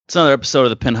It's another episode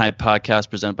of the Pin Hype Podcast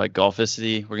presented by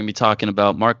Golficity. We're going to be talking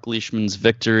about Mark Leishman's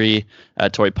victory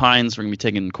at Torrey Pines. We're going to be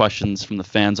taking questions from the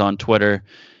fans on Twitter.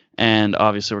 And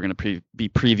obviously, we're going to be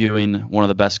previewing one of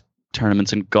the best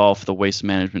tournaments in golf, the Waste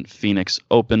Management Phoenix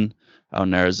Open out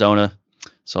in Arizona.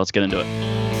 So let's get into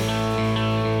it.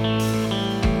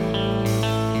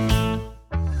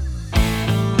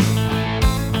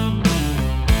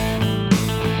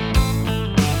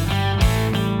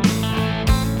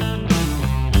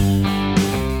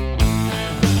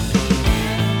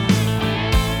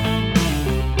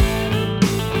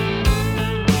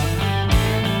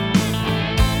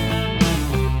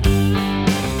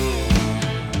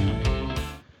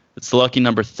 It's the lucky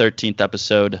number 13th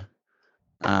episode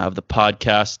of the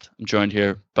podcast. I'm joined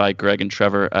here by Greg and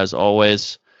Trevor, as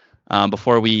always.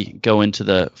 Before we go into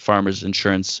the Farmers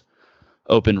Insurance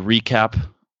Open recap,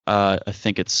 I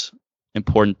think it's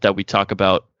important that we talk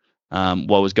about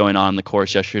what was going on the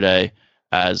course yesterday,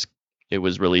 as it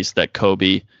was released that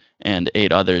Kobe and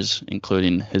 8 others,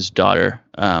 including his daughter,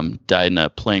 died in a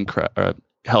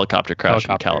helicopter crash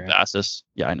in Calabasas.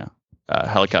 Yeah, I know.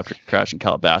 Helicopter crash in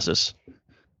Calabasas.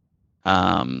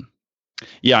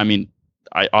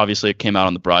 Obviously it came out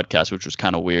on the broadcast, which was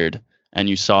kind of weird, and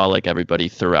you saw like everybody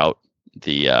throughout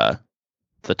the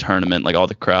tournament, like all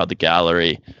the crowd, the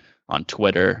gallery, on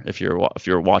Twitter, if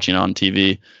you're watching on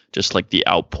TV, just like the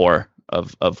outpour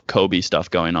of Kobe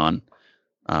stuff going on.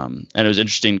 And it was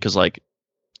interesting because like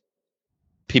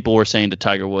people were saying to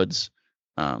Tiger Woods,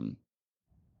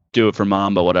 do it for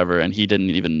Mamba, whatever, and he didn't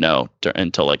even know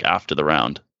until like after the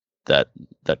round that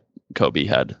Kobe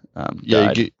had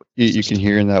died. You can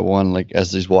hear in that one, like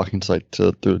as he's walking through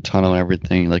the tunnel and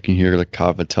everything, like you hear like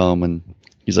Kava tell him, and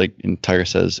he's like, and Tiger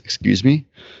says, "Excuse me."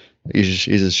 He's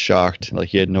just shocked, like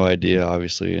he had no idea,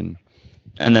 obviously, and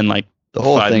then like the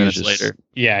whole 5 minutes later,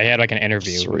 he had like an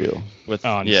interview surreal with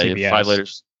on CBS. 5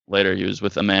 minutes later, he was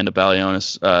with Amanda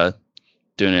Balionis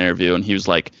doing an interview, and he was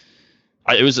like,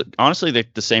 it was honestly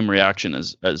the same reaction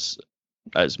as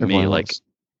me, like.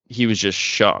 He was just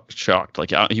shocked.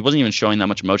 Like he wasn't even showing that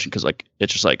much emotion because like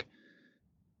it's just like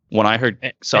when I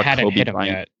saw Kobe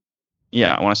Bryant.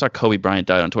 Yeah, when I saw Kobe Bryant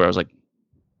died on Twitter, I was like,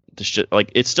 this shit. Like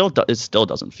it still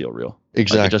doesn't feel real.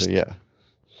 Exactly. Like,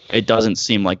 it doesn't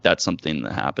seem like that's something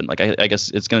that happened. Like I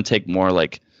guess it's gonna take more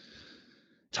like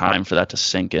time for that to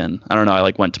sink in. I don't know. I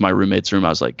like went to my roommate's room. I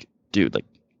was like, dude, like,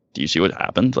 do you see what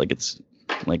happened? Like it's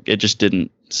like it just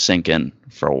didn't sink in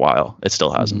for a while. It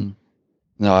still hasn't. Mm-hmm.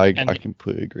 No, I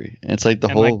completely agree. And it's like the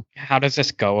whole. Like, how does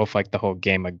this go with like the whole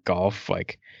game of golf?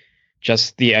 Like,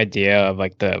 just the idea of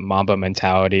like the Mamba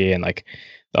mentality and like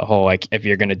the whole like if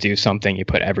you're gonna do something, you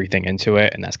put everything into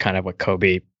it, and that's kind of what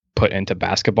Kobe put into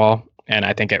basketball. And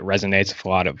I think it resonates with a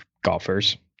lot of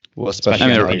golfers. Well,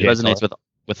 especially it resonates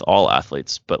with all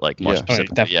athletes, but like more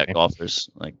specifically,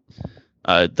 golfers. Like,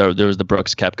 there was the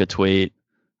Brooks Koepka tweet.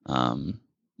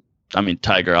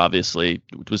 Tiger obviously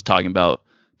was talking about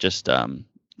just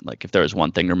like if there was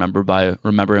one thing to remember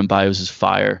him by, it was his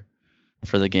fire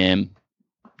for the game.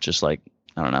 Just like,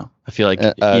 I don't know. I feel like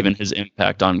even his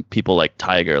impact on people like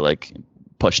Tiger like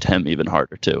pushed him even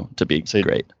harder too to be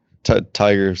great.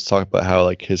 Tiger's talked about how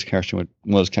like one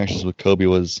of his connections with Kobe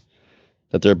was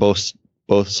that they're both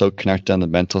so connected on the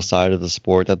mental side of the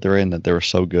sport that they're in, that they were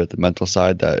so good at the mental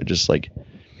side that just like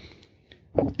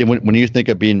when you think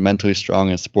of being mentally strong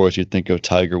in sports, you think of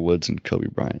Tiger Woods and Kobe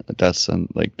Bryant. That's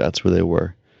where they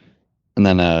were. And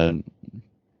then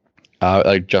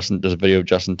like there's a video of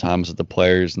Justin Thomas with the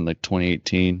players in like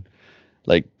 2018,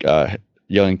 like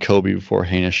yelling Kobe before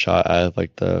heinous shot out of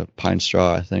like the pine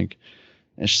straw, I think.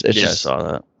 It's I just, saw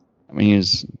that. I mean,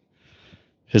 this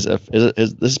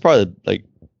is probably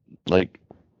like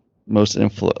most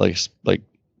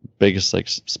biggest like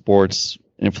sports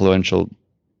influential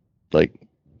like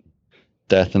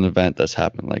death and event that's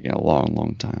happened like in a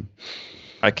long time.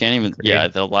 I can't even. Yeah,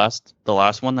 the last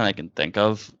one that I can think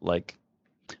of, like,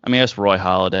 I mean, I guess Roy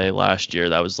Halladay last year.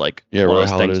 That was like one of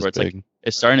those things where it's big. Like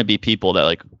it's starting to be people that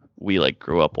like we like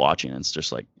grew up watching. And it's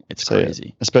just like it's crazy.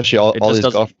 Yeah. Especially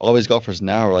all these golfers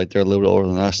now are like they're a little bit older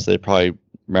than us. They probably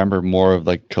remember more of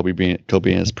like Kobe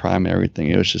in his prime and everything.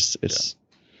 It was just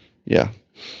yeah.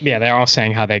 Yeah, they're all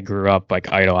saying how they grew up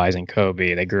like idolizing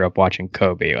Kobe. They grew up watching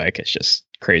Kobe. Like it's just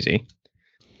crazy.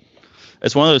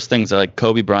 It's one of those things that like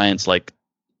Kobe Bryant's like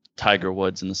Tiger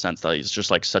Woods in the sense that he's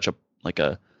just like such a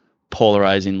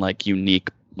polarizing, like unique,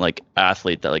 like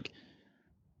athlete that like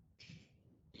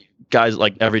guys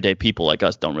like everyday people like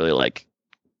us don't really like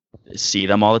see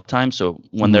them all the time. So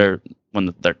when they're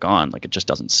gone, like it just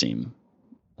doesn't seem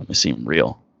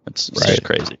real. It's just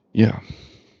crazy. Yeah.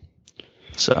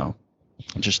 So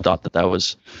just thought that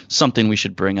was something we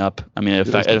should bring up. I mean, it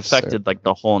affected like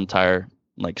the whole entire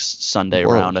like Sunday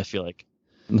round. I feel like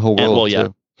the whole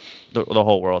world. The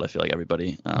whole world. I feel like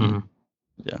everybody.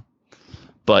 Yeah,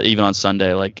 but even on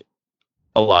Sunday, like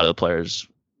a lot of the players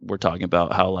were talking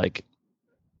about how like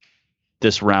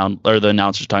this round, or the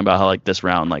announcers talking about how like this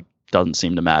round like doesn't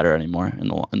seem to matter anymore in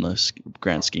the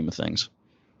grand scheme of things.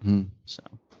 Mm-hmm. So,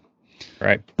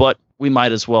 right. But we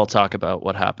might as well talk about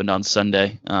what happened on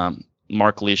Sunday.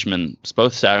 Mark Leishman,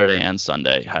 both Saturday and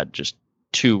Sunday, had just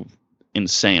two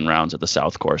insane rounds at the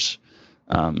South Course.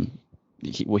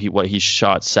 He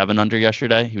shot 7 under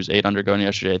yesterday. He was 8 under going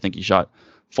yesterday. I think he shot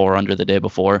 4 under the day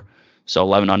before. So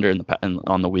 11 under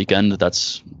on the weekend.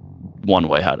 That's one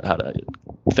way how to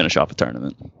finish off a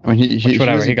tournament. I mean, he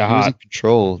got was hot. in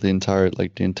control the entire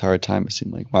time. It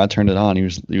seemed like when I turned it on, he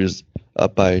was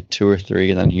up by 2 or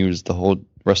 3, and then he was the whole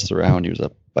rest of the round. He was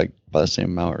up like by the same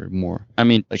amount or more. I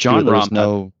mean, like John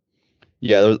Rahm.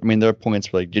 There are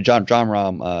points where like John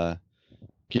Rahm.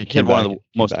 He had one of the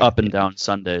most up and down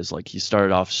Sundays. Like he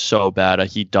started off so bad.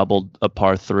 He doubled a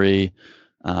par 3.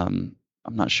 I'm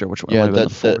not sure which one. Yeah,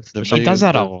 he does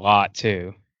that a lot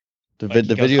too. The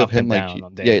video of him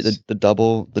the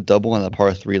double on the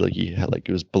par 3, like he had like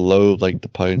it was below like the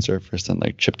putting surface and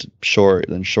like chipped it short,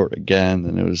 then short again,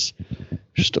 and it was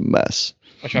just a mess.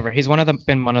 Whichever, he's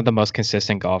been one of the most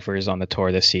consistent golfers on the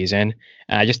tour this season,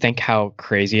 and I just think how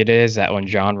crazy it is that when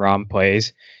John Rahm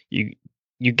plays,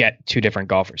 you get two different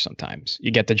golfers sometimes.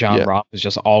 You get the John Rahm who's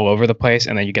just all over the place,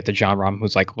 and then you get the John Rahm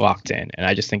who's like locked in. And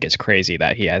I just think it's crazy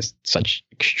that he has such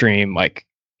extreme like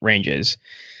ranges.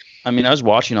 I mean, I was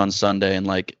watching on Sunday, and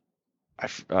like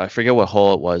I forget what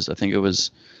hole it was. I think it was.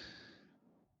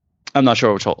 I'm not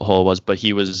sure which hole it was, but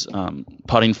he was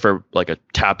putting for like a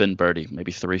tap-in birdie,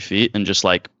 maybe 3 feet, and just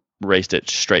like raced it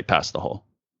straight past the hole.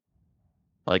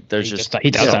 Like there's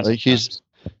he does that. Like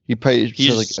he probably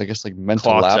like I guess like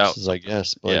mental lapses, I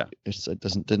guess, but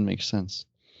it didn't make sense.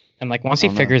 And like once he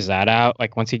figures that out,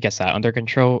 like once he gets that under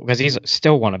control, because he's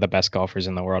still one of the best golfers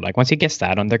in the world. Like once he gets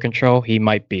that under control, he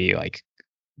might be like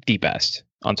the best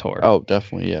on tour. Oh,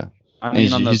 definitely, yeah. I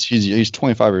mean, he's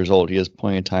 25 years old. He has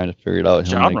plenty of time to figure it out.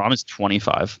 John Rahm is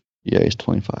 25. Yeah, he's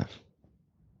 25.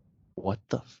 What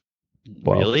the?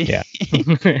 Well, really? Yeah.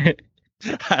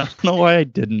 I don't know why I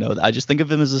didn't know that. I just think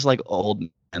of him as this like old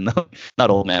man, though.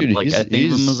 Not old man. Dude, like I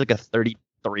think of him as like a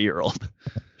 33-year-old.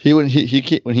 When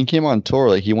he came on tour,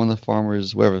 like he won the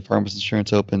Farmers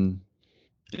Insurance Open.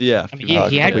 Yeah, I mean,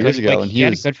 he had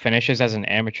good finishes as an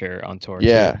amateur on tour.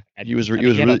 Yeah, too. he was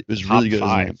really good as an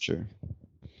amateur.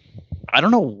 I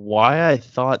don't know why I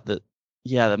thought that.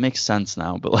 Yeah, that makes sense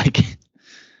now. But like,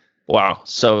 wow.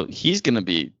 So he's gonna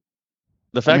be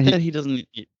the fact that he doesn't.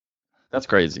 That's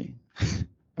crazy.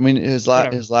 I mean, his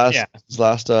last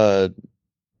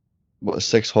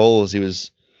 6 holes, he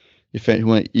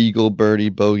went eagle, birdie,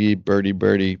 bogey,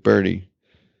 birdie.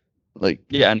 Like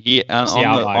and he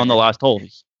on the last hole,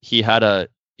 he had a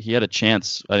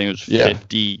chance. I think it was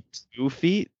 52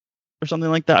 feet or something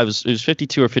like that. It was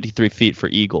 52 or 53 feet for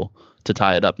eagle to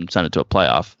tie it up and send it to a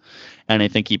playoff, and I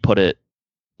think he put it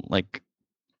like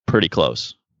pretty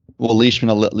close. Well, Leishman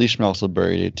also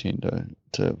buried 18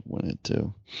 to win it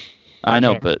too. I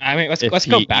know, but I mean, let's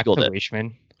go back to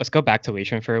Leishman. Let's go back to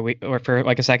Leishman for a week or for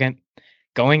like a second.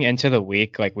 Going into the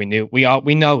week, like we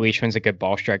know Leishman's a good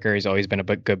ball striker. He's always been a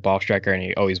good ball striker, and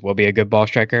he always will be a good ball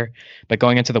striker. But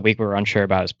going into the week, we were unsure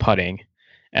about his putting,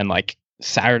 and like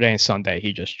Saturday and Sunday,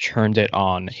 he just churned it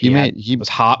on. He was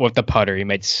hot with the putter. He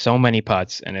made so many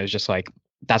putts, and it was just like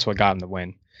that's what got him the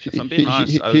win. If I'm being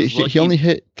honest, he only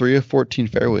hit 3 of 14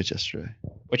 fairways yesterday,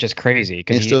 which is crazy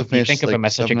because you think of him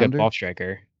as such a good ball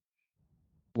striker.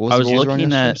 I was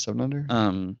looking at 7 under.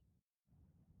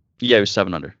 Yeah, he was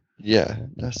 7 under. Yeah,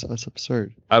 that's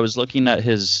absurd. I was looking at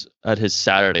his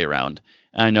Saturday round,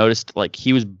 and I noticed like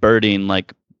he was birdieing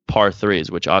like par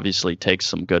 3s, which obviously takes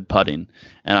some good putting.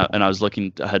 And I was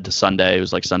looking ahead to Sunday. It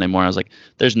was like Sunday morning. I was like,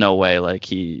 "There's no way like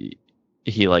he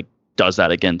like does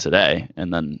that again today."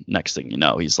 And then next thing you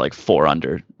know, he's like 4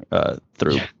 under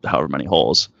through however many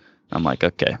holes. I'm like,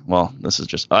 okay, well, this is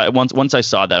just once I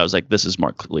saw that, I was like, this is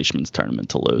Mark Leishman's tournament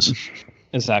to lose.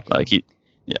 Exactly. Like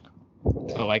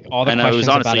So like all the questions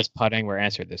about his putting were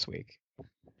answered this week.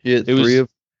 He had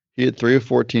 3 of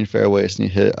 14 fairways,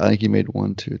 and I think he made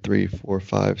 1, 2, 3, 4,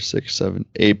 5, 6, 7,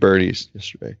 8 birdies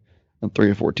yesterday on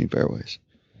 3 of 14 fairways.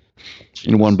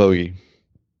 And 1 bogey.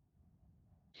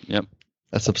 Yep.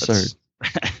 That's absurd.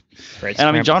 And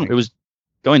I mean, it was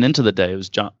going into the day, it was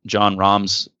John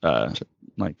Rahm's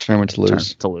tournament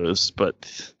to lose.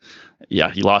 But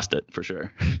Yeah, he lost it for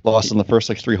sure. Lost in the first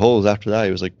like 3 holes. After that,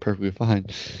 he was like perfectly fine.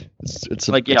 It's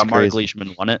Mark crazy.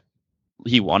 Leishman won it.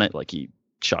 He won it like he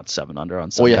shot 7 under on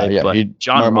Well, Sunday. yeah. But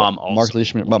John Rahm also Mark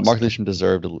Leishman lost.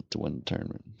 deserved to win the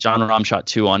tournament. John Rahm shot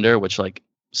 2 under, which like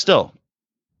still,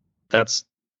 that's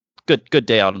good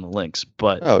day out on the links.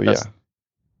 But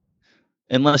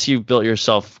unless you've built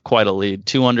yourself quite a lead,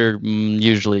 2 under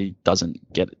usually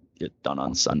doesn't get it done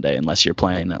on Sunday unless you're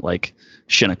playing at like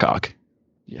Shinnecock.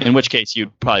 Yeah. In which case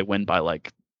you'd probably win by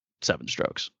like 7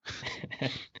 strokes.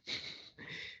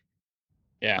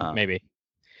 Yeah, maybe.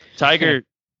 Tiger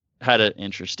had an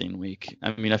interesting week.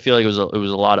 I mean, I feel like it was a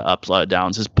lot of ups, a lot of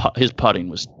downs. His putting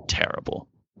was terrible.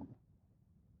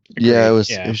 Yeah, it was.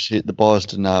 Yeah. The balls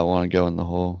did not want to go in the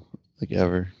hole like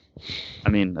ever. I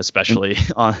mean, especially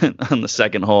on the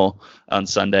second hole on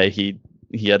Sunday, he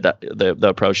had that the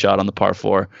approach shot on the par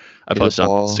 4. I posted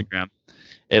on Instagram.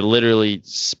 It literally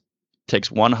takes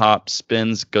one hop,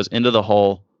 spins, goes into the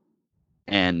hole,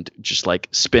 and just like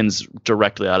spins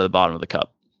directly out of the bottom of the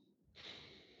cup.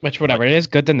 Which, whatever, it is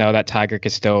good to know that Tiger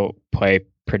could still play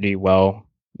pretty well,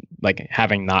 like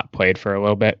having not played for a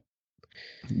little bit.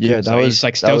 Yeah, so he's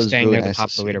like still staying really near the top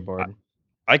of the leaderboard.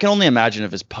 I can only imagine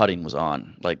if his putting was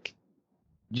on. Like,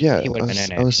 yeah, I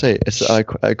would say it's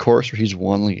a course where he's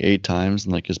won like 8 times,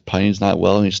 and like his putting's not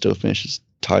well, and he still finishes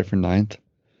tied for 9th.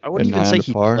 I wouldn't even say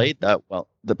he played that well.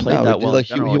 Like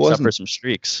he wasn't for some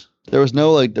streaks. There was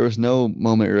no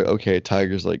moment where okay,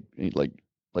 Tiger's like.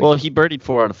 Well, he birdied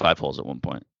 4 out of 5 holes at one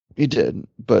point. He did,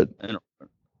 but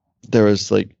there was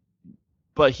like.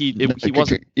 But he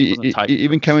wasn't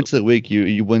even coming to the week.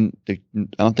 You wouldn't. I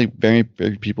don't think very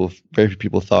few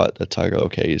people thought that Tiger.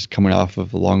 Okay, he's coming off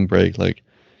of a long break. Like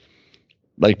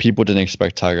people didn't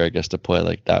expect Tiger, I guess, to play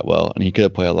like that well, and he could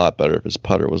have played a lot better if his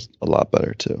putter was a lot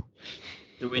better too.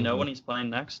 Do we know when he's playing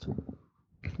next?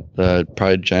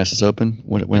 Probably Genesis Open.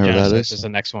 Whenever that is. This is the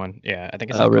next one. Yeah, I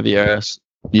think it's Rivieras.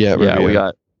 Yeah,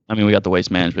 Riviera. We got the Waste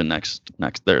Management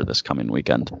next there this coming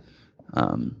weekend.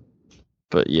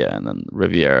 But yeah, and then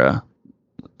Riviera.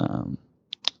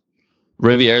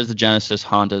 Riviera's the Genesis.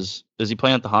 Honda's. Is he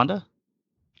playing at the Honda?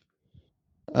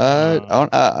 I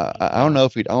don't know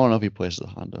if he plays the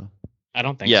Honda. I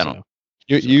don't think so. No.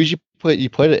 You usually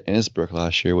played at Innisbrook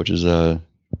last year, which is I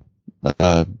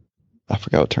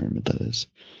forgot what tournament that is.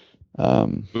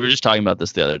 We were just talking about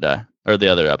this the other day, or the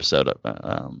other episode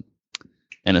of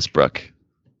Innisbrook.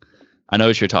 I know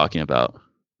what you're talking about.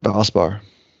 Valspar.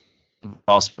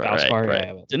 Right.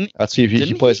 Yeah. Didn't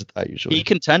he plays at that usually? He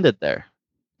contended there.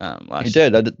 Last he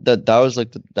did. That was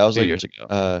like 2 years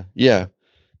ago. Yeah.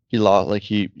 He lost. Like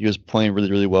he was playing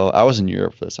really, really well. I was in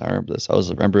Europe for this. I remember this. I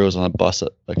was on a bus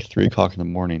at like 3:00 in the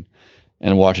morning,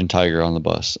 and watching Tiger on the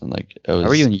bus. And like it was. How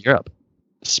were you in Europe?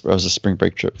 It was a spring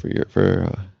break trip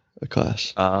for a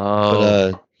class.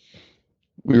 Oh. But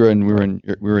we were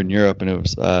in Europe, and it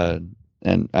was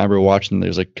and I remember watching. There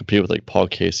was like compete with like Paul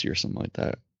Casey or something like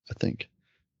that. I think.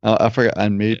 I forgot.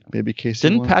 And maybe Casey.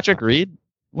 Didn't won? Patrick Reed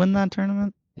win that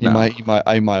tournament? He might.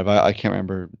 I might. I can't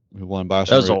remember who won. But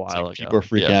that was a while ago. People were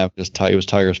freaking out because it was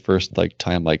Tiger's first like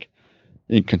time like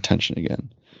in contention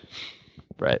again.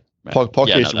 Right. Paul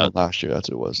Casey won last year. That's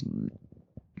what it was.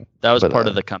 That was part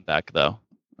of the comeback, though.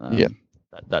 Yeah.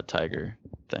 That Tiger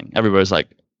thing. Everybody's like,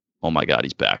 "Oh my God,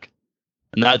 he's back,"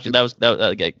 and that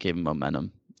gave him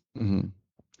momentum. Mm-hmm.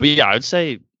 But yeah, I would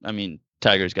say. I mean,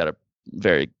 Tiger's got a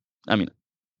very. I mean,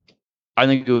 I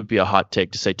think it would be a hot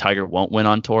take to say Tiger won't win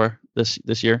on tour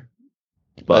this year.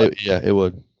 But yeah, it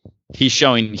would. He's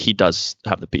showing he does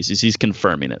have the pieces. He's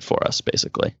confirming it for us,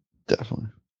 basically. Definitely.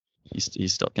 He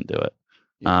still can do it.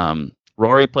 Yeah.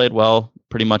 Rory played well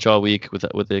pretty much all week, with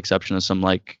the exception of some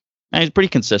like. And he's pretty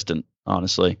consistent,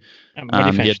 honestly.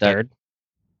 He finished third.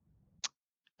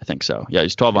 I think so. Yeah,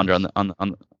 he's 12 under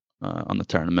on the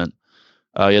tournament.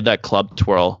 He had that club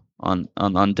twirl on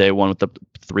day one with the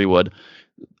 3-wood.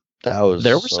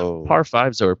 There were some par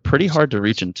 5s that were pretty hard to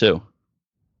reach in too.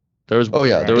 There was like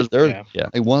one of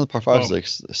the par 5s like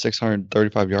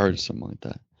 635 yards, something like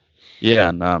that. Yeah,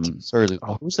 and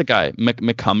who's the guy?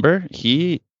 McCumber?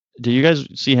 Did you guys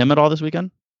see him at all this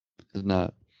weekend? Did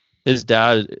not. His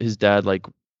dad like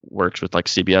works with like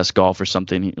CBS Golf or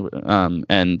something,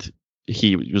 and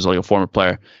he was like a former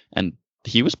player, and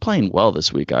he was playing well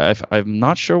this week. I'm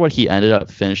not sure what he ended up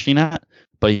finishing at,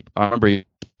 but I remember he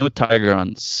was with Tiger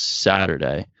on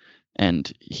Saturday,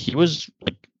 and he was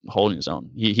like holding his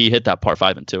own. He hit that par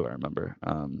 5 and 2. I remember.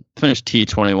 Finished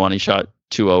T21. He shot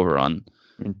 2 over on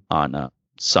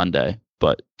Sunday,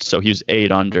 but so he was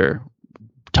 8 under,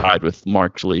 tied with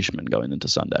Mark Leishman going into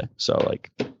Sunday. So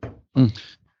like,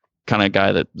 kind of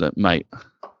guy that might,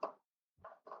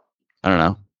 I don't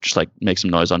know, just like make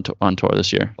some noise on tour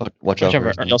this year. Watch out for his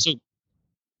Whichever- name. He also,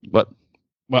 what?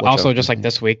 Well, Watch also out just for like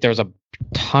this week, there's a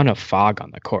ton of fog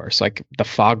on the course. Like the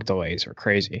fog delays are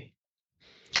crazy.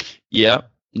 Yeah,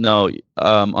 no.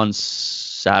 On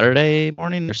Saturday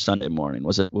morning or Sunday morning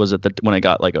was it when I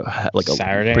got like a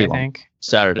Saturday, pretty I long think.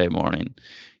 Saturday morning.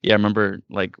 Yeah, I remember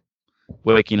like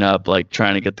waking up like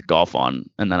trying to get the golf on,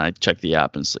 and then I checked the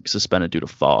app and it's like suspended due to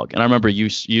fog. And I remember you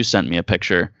sent me a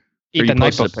picture. Or The you night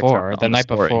posted a picture before, on the night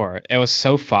story. before, it was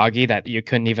so foggy that you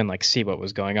couldn't even like see what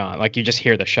was going on. Like you just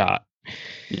hear the shot,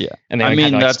 Yeah, and then I we mean, had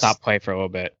to like that's- stop play for a little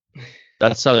bit.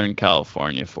 that's Southern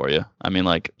California for you. I mean,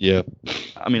 like, Yeah.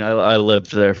 I mean, I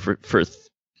lived there for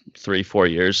 3-4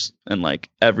 years, and like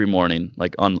every morning,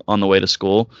 like on the way to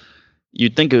school,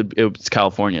 you'd think it's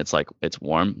California. It's like it's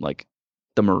warm, like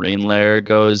the marine layer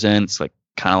goes in. It's like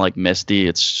kind of like misty.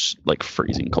 It's like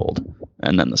freezing cold,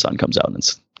 and then the sun comes out, and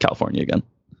it's California again.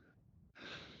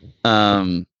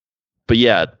 But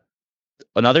yeah,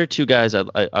 another two guys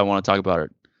I want to talk about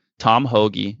are Tom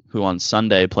Hoagie, who on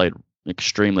Sunday played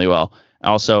extremely well.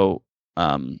 Also,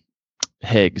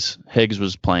 Higgs. Higgs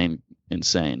was playing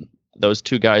insane. Those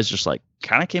two guys just like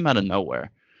kind of came out of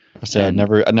nowhere. I said And-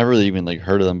 I never really even like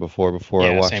heard of them before I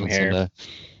Yeah, watched same on here. Sunday.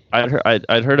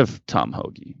 I'd heard of Tom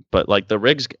Hoagie, but like the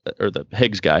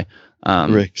Higgs guy,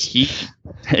 Riggs. he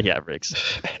yeah, Riggs.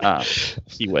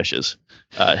 He wishes.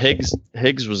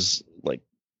 Higgs was like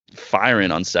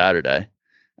firing on Saturday.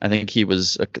 I think he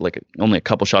was only a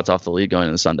couple shots off the lead going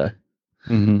into Sunday.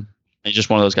 Mm-hmm. He's just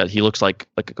one of those guys. He looks like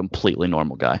a completely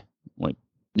normal guy.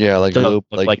 Yeah, like Doesn't look,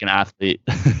 look like an athlete.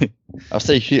 I'll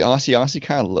say he honestly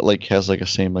kind of like has like a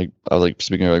same like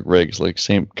speaking of like Riggs, like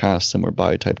same kind of similar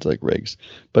body type to like Riggs,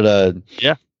 but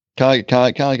Yeah. kind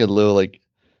of like a little like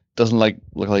doesn't like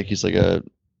look like he's like a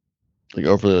like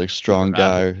overly like strong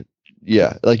guy.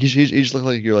 Yeah, like he just look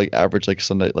like you're like average like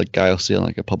Sunday like guy you'll see on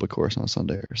like a public course on a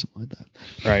Sunday or something like that.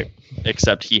 Right.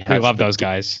 Except he We has love the those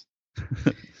guys.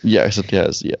 Yeah, except he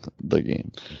has the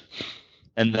game.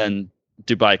 And then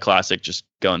Dubai Classic, just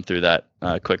going through that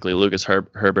quickly. Lucas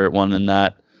Herbert won in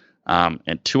that, and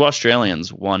two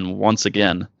Australians won once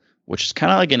again, which is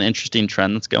kind of like an interesting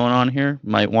trend that's going on here.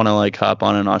 Might want to like hop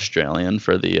on an Australian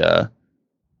for the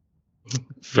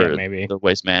maybe. the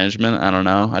waste management. I don't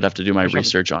know. I'd have to do my Whichever-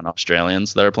 research on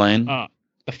Australians that are playing.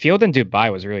 The field in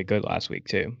Dubai was really good last week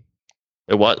too.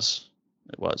 It was.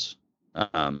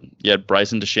 You had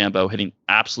Bryson DeChambeau hitting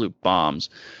absolute bombs.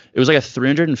 It was like a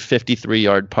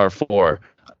 353-yard par 4,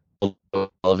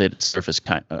 elevated surface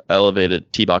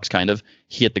elevated tee box kind of.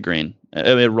 He hit the green.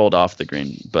 It rolled off the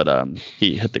green, but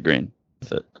he hit the green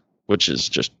with it, which is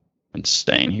just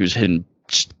insane. He was hitting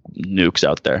just nukes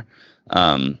out there.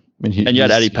 I mean, And you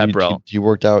had Eddie Pepperell. He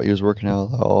worked out. He was working out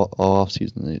all off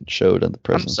season. It showed at the I'm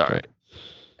President's sorry, Cup.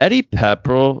 Eddie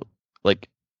Pepperell. Like,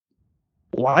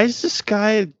 why is this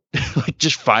guy like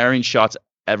just firing shots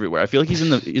everywhere? I feel like he's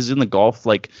in the golf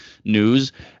like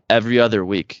news every other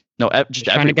week. No, just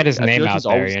Trying every to get his week. I feel name like out he's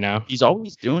there, always- you know. He's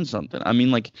always doing something. I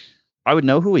mean, like, I would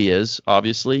know who he is,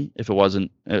 obviously, if it wasn't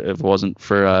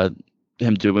for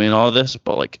him doing all of this.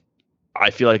 But like, I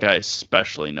feel like I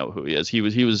especially know who he is. He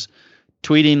was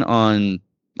tweeting on,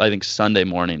 I think, Sunday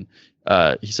morning.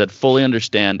 He said, "Fully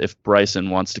understand if Bryson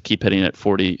wants to keep hitting at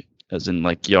 40, as in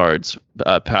like yards,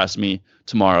 past me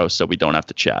tomorrow, so we don't have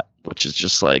to chat." Which is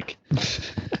just like,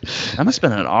 that must have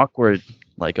been an awkward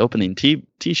like opening tee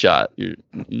shot. You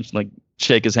just like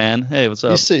shake his hand. Hey, what's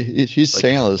up? He's Like-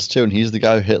 saying all this too, and he's the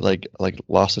guy who hit like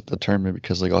lost at the tournament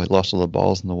because like he lost all the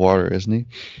balls in the water, isn't he?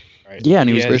 Right. Yeah, and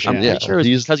he was is, I'm yeah. pretty sure it was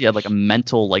He's- because he had like a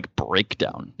mental like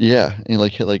breakdown. Yeah, and he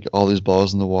like hit like all these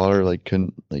balls in the water, like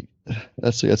couldn't like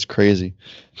that's crazy.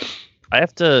 I'm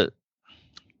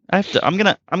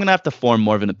gonna have to form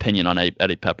more of an opinion on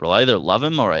Eddie Pepperell. I either love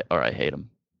him or I hate him.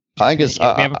 I guess We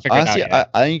haven't figured it out honestly,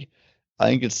 yet. I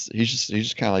think it's he's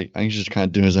just kind of like I think he's just kind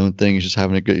of doing his own thing. He's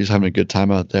having a good time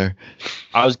out there.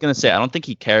 I was gonna say I don't think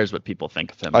he cares what people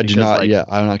think of him. I do because, not. like, Yeah,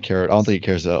 I do not care. I don't think he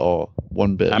cares at all,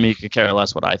 one bit. I mean, he could care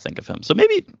less what I think of him. So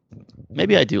maybe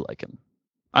I do like him.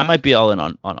 I might be all in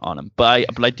on him, but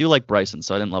I do like Bryson,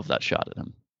 so I didn't love that shot at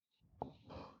him.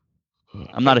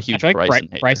 I'm not a I huge feel like Bryson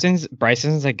hater.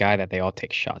 Bryson's a guy that they all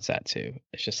take shots at too.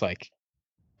 It's just like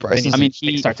Bryson. I mean,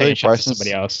 they he- start I feel taking like shots at Bryson's-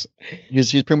 somebody else.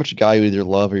 he's pretty much a guy you either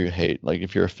love or you hate. Like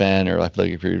if you're a fan, or I feel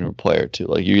like if you're even a player too.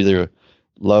 Like you either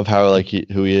love how like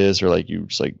who he is, or like you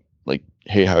just like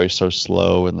hate how he's so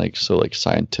slow and like so like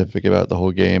scientific about the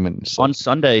whole game. And it's, On like,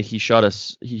 Sunday, he shot a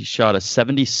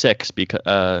 76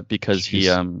 because he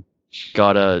Jeez.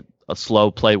 got a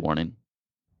slow play warning.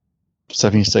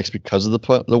 76 because of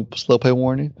the slow play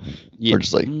warning. Yeah, Or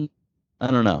just like- I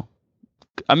don't know.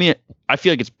 I mean, I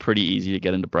feel like it's pretty easy to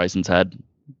get into Bryson's head.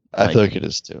 I feel like it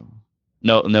is too.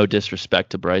 No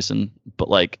disrespect to Bryson, but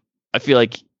like I feel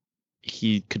like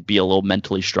he could be a little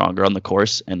mentally stronger on the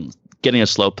course, and getting a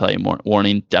slow play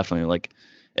warning definitely like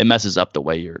it messes up the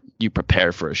way you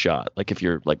prepare for a shot. Like if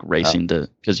you're like racing to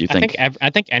because you think. I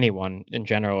think anyone in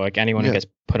general, like anyone who gets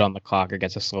put on the clock or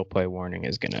gets a slow play warning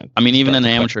is gonna. I mean, even an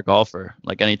amateur golfer,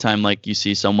 like anytime like you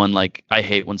see someone like I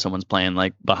hate when someone's playing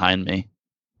like behind me,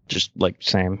 just like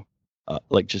same.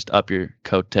 Like just up your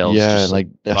coattails. Yeah, just, like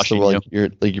that's the like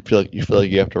you feel like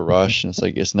you have to rush, and it's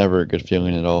like it's never a good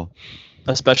feeling at all.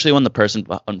 Especially when the person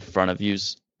in front of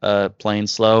you's playing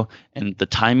slow, and the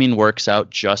timing works out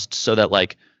just so that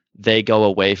like they go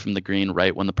away from the green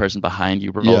right when the person behind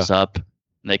you rolls up,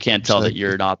 and they can't tell that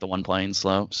you're not the one playing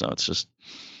slow. So it's just,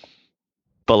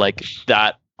 but like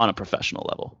that on a professional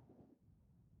level.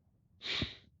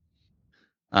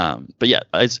 But yeah,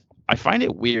 I find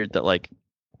it weird that like.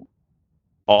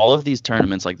 All of these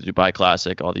tournaments, like the Dubai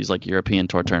Classic, all these like European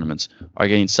Tour tournaments, are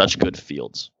getting such good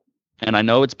fields, and I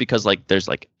know it's because like there's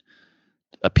like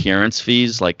appearance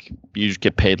fees, like you just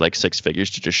get paid like six figures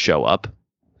to just show up,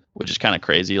 which is kind of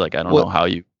crazy. Like I don't know how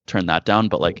you turn that down,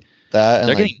 but like that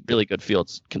they're getting really good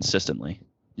fields consistently.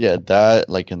 Yeah, that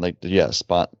like and like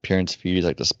spot appearance fees,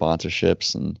 like the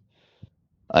sponsorships, and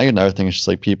I think another thing is just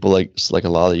like people like a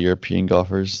lot of the European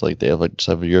golfers, like they have like just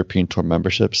have European Tour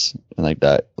memberships and like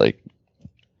that like.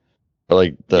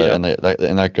 Like and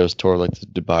that goes toward like the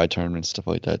Dubai tournament stuff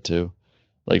like that too,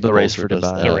 like the race for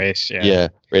Dubai. The race, yeah,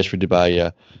 race for Dubai,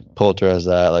 yeah. Poulter has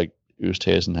that, like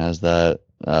Oosthuizen has that.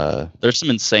 There's some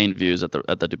insane views at the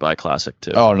Dubai Classic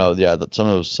too. Oh no, yeah, some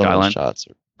of those shots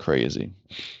are crazy.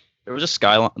 There was a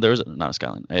skyline. There was not a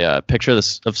skyline. A picture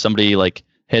of somebody like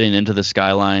hitting into the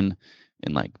skyline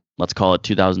in like let's call it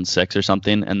 2006 or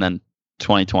something, and then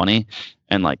 2020,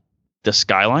 and like the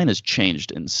skyline has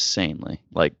changed insanely.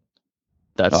 Like.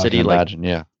 That city like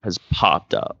has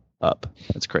popped up.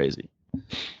 It's crazy.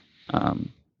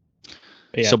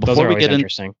 So before we get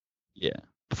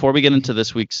before we get into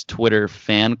this week's Twitter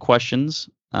fan questions,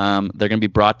 they're going to be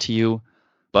brought to you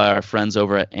by our friends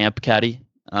over at Amp Caddy.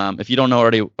 If you don't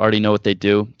already know what they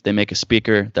do, they make a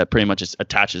speaker that pretty much just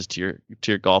attaches to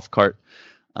your golf cart.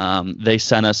 They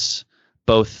sent us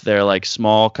both their like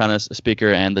small kind of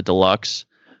speaker and the deluxe.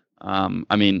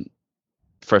 I mean.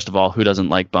 First of all, who doesn't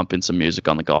like bumping some music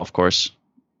on the golf course?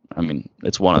 I mean,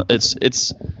 it's one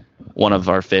of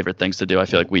our favorite things to do. I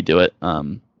feel like we do it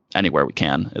anywhere we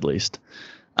can, at least.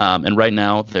 And right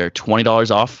now, they're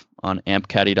 $20 off on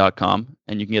ampcaddy.com,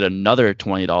 and you can get another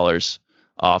 $20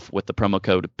 off with the promo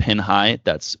code PINHIGH.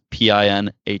 That's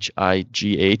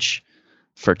PINHIGH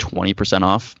for 20%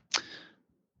 off.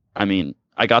 I mean,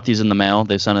 I got these in the mail.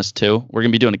 They sent us two. We're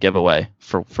gonna be doing a giveaway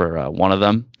for one of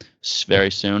them very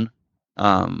soon.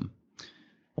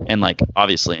 And like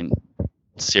obviously in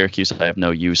Syracuse, I have no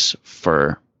use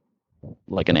for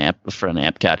like an amp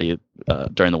caddy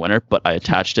during the winter, but I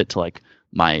attached it to like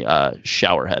my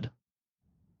shower head.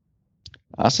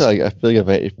 Honestly, like, I feel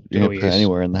like if you can put it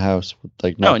anywhere in the house, with,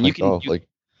 like no, and you can. Golf, like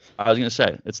I was gonna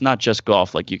say, it's not just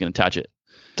golf. Like you can attach it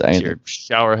to your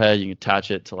shower head. You can attach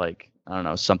it to like I don't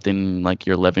know something like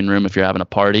your living room if you're having a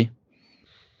party.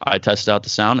 I tested out the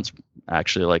sound. It's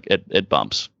actually like it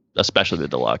bumps. Especially the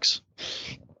deluxe.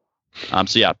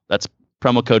 So yeah, that's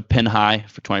promo code PINHIGH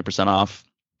for 20% off,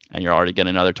 and you're already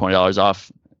getting another $20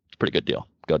 off. It's a pretty good deal.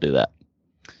 Go do that.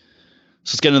 So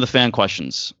let's get into the fan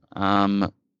questions.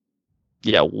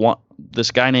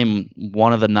 This guy named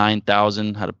one of the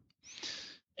 9,000 had an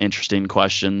interesting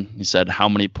question. He said, "How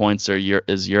many points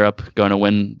is Europe going to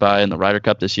win by in the Ryder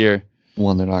Cup this year?"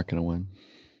 One, they're not going to win.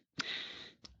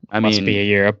 Must be a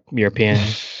European.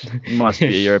 Must be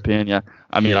a European, yeah.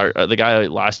 I mean, the guy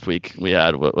last week we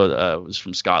had was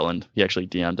from Scotland. He actually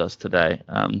DM'd us today,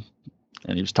 and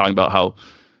he was talking about how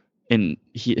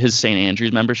his St.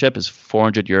 Andrews membership is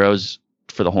 €400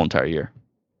 for the whole entire year.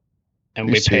 And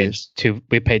we paid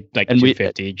like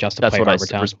 $250 just to play Harbour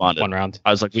Town one round.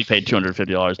 I was like, we paid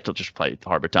 $250 to just play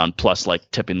Harbour Town, plus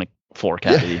like tipping the floor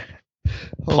caddy,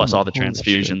 plus all the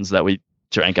transfusions that we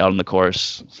drank out on the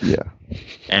course,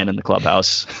 and in the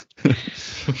clubhouse.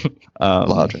 A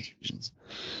lot of transfusions.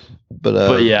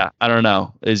 But yeah, I don't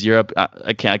know. Is Europe?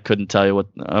 I couldn't tell you what.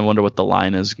 I wonder what the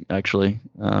line is actually.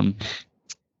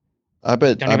 I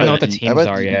bet. Don't even know what the teams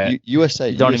are yet. USA.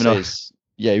 You don't even know.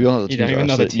 Yeah, you don't know the teams. You don't even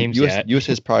know the teams yet.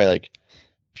 USA is probably like,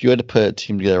 if you had to put a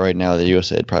team together right now, the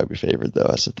USA would probably be favored though.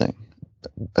 That's the thing.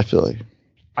 I feel like.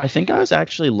 I think I was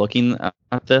actually looking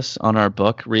at this on our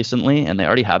book recently, and they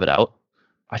already have it out.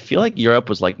 I feel like Europe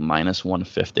was like minus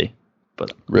 150.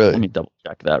 But really, let me double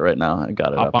check that right now. I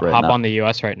got it up right now. Hop on the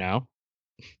US right now.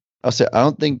 I'll say I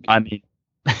don't think. I mean,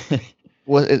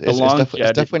 Well, the it's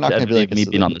definitely not going to be like me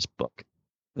being on this book.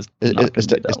 It's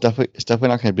definitely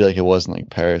not going to be like it was in like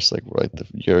Paris, like where like the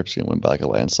Europe's going to win by like a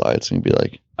landslide. It's going to be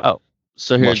like. Oh,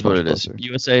 so here's what it is.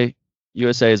 closer.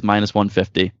 USA is minus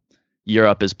 150.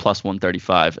 Europe is plus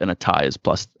 135, and a tie is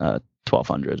plus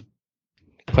 1200.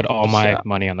 Put all my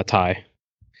money on the tie.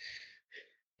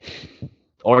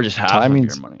 Or just half of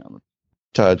your money on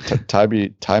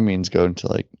the tie means going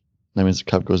to like that means the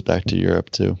cup goes back to Europe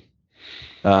too.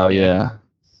 Oh yeah,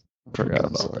 forgot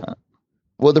about that.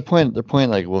 Well, they're playing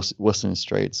like Whistling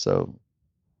Straits, so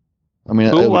I mean,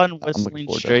 who won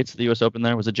Whistling Straits? The U.S. Open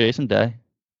there was it Jason Day?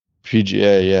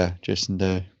 PGA, yeah, Jason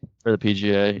Day for the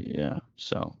PGA, yeah.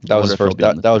 So that was first.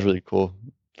 That was really cool.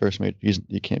 First mate,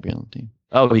 he can't be on the team.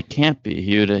 Oh, he can't be.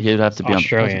 He'd have to be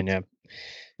Australian, on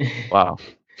the yeah. Wow.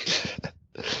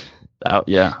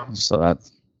 Yeah. So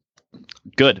that's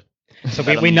good. So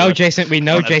we know Jason. We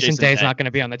know Jason Day is not going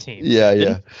to be on the team.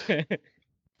 Yeah.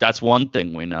 That's one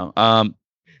thing we know.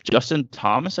 Justin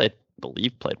Thomas, I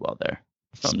believe, played well there.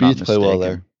 Spieth played well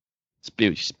there.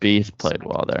 Spieth played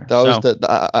well there. That was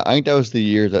I think that was the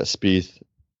year that Spieth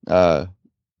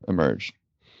emerged.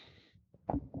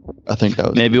 I think that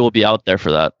was. Maybe we'll be out there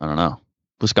for that. I don't know.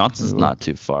 Wisconsin's not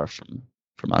too far from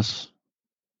us.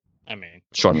 I mean,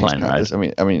 short plane ride. I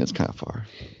mean, it's kind of far.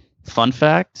 Fun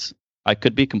fact: I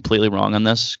could be completely wrong on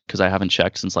this because I haven't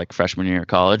checked since like freshman year of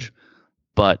college,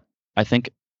 but I think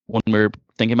when we were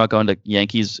thinking about going to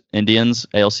Yankees Indians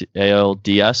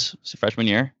ALDS freshman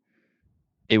year,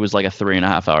 it was like a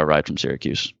 3.5 hour ride from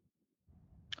Syracuse.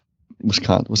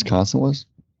 Wisconsin was?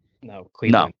 No,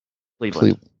 Cleveland.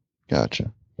 Cleveland.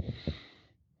 Gotcha.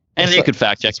 And you could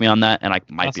fact check me on that, and I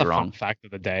might be wrong. Fun fact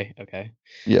of the day. Okay.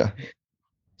 Yeah.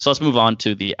 So let's move on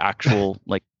to the actual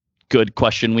like good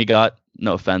question we got.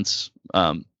 No offense,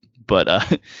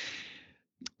 but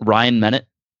Ryan Mennett,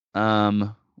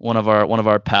 one of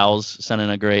our pals, sent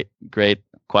in a great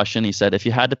question. He said, if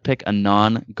you had to pick a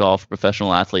non-golf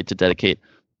professional athlete to dedicate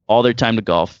all their time to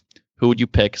golf, who would you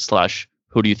pick /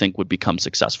 who do you think would become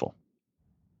successful?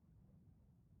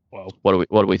 Well, what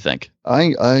do we think?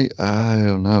 I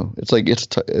don't know. It's like it's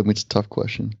a tough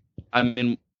question. I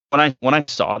mean, when I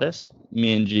saw this,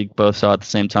 me and Jeek both saw it at the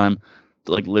same time.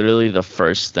 Like literally, the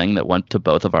first thing that went to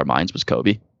both of our minds was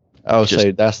Kobe. I would say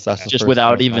that's just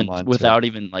without even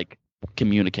like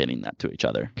communicating that to each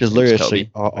other. Because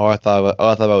literally, all I thought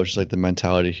about was just like the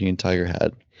mentality he and Tiger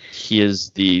had. He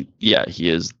is the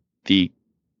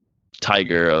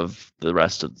Tiger of the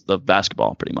rest of the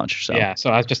basketball, pretty much. So yeah.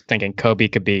 So I was just thinking Kobe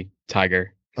could be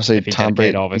Tiger. I'll say Tom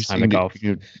Brady all of his time to golf.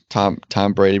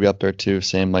 Tom Brady be up there too.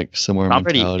 Same like similar Tom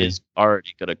mentality. Brady is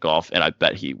already good at golf, and I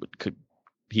bet he could.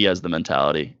 He has the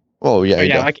mentality. Oh yeah,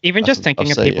 yeah. Like even just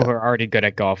thinking of people who are already good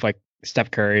at golf, like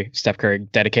Steph Curry. Steph Curry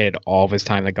dedicated all of his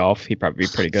time to golf. He'd probably be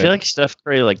pretty good. I feel like Steph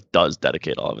Curry like does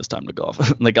dedicate all of his time to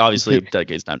golf. Like obviously he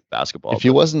dedicates time to basketball. If he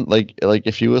wasn't like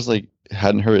if he was like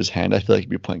hadn't hurt his hand, I feel like he'd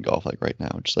be playing golf like right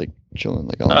now, just like chilling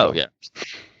like. Oh yeah.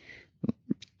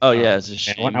 Oh yeah, it's a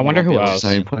shame. I wonder who else. He's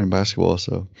not even playing basketball,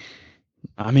 so.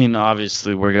 I mean,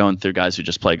 obviously we're going through guys who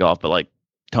just play golf, but like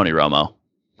Tony Romo.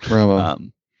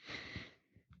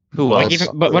 Who else?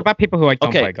 But what about people who like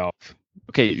don't play golf?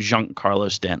 Okay,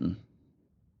 Giancarlo Stanton.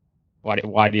 Why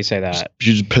do you say that?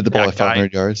 You just hit the ball like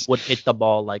 500 yards. Would hit the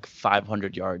ball like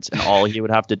 500 yards, and all he would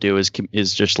have to do is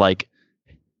just like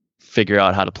figure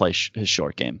out how to play his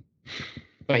short game.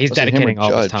 But he's dedicating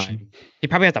all his time. He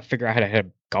probably has to figure out how to hit a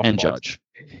golf and ball.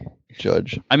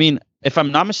 Judge. I mean, if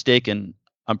I'm not mistaken,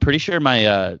 I'm pretty sure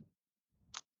my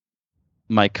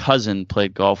cousin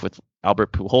played golf with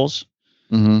Albert Pujols.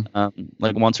 Mm-hmm.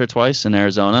 Like once or twice in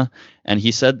Arizona, and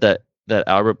he said that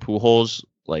Albert Pujols,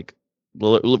 like,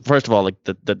 first of all, like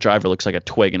the driver looks like a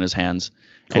twig in his hands,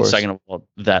 and second of all,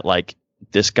 that like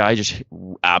this guy just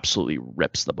absolutely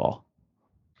rips the ball.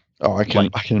 Oh, I can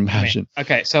imagine.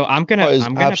 Okay, so I'm gonna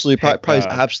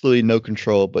absolutely no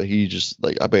control, but he just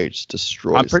like I bet he just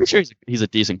destroys. I'm pretty sure he's a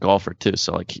decent golfer too.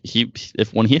 So like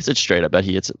when he hits it straight, I bet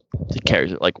he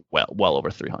carries it like well over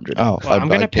 300. Oh, well, I'm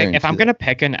gonna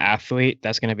pick an athlete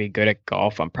that's gonna be good at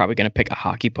golf, I'm probably gonna pick a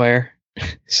hockey player.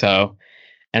 So,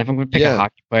 and if I'm gonna pick a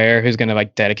hockey player who's gonna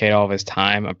like dedicate all of his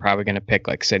time, I'm probably gonna pick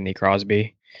like Sidney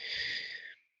Crosby.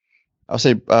 I'll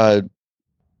say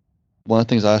one of the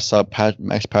things I saw,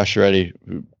 Max Pacioretty,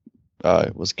 who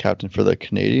was captain for the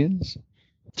Canadians.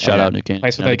 Shout out New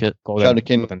Connecticut.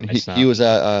 He was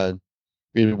at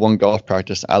we had one golf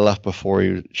practice. I left before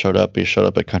he showed up. He showed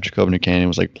up at Country Club New Canaan and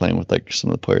was like playing with like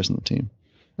some of the players in the team.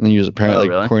 And then he was apparently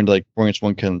according to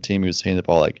one kid on the team, he was hitting the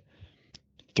ball like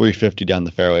 350 down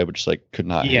the fairway, but just like could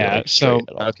not hit it, Yeah, like, straight so- at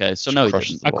all. Okay, so Just no, he crushes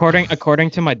didn't. the ball. According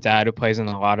to my dad, who plays in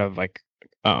a lot of like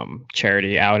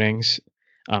charity outings,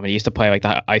 he used to play like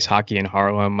the ice hockey in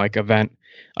Harlem like event.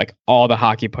 Like all the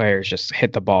hockey players just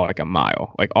hit the ball like a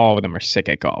mile. Like all of them are sick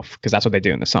at golf because that's what they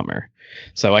do in the summer.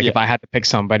 So like if I had to pick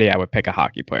somebody, I would pick a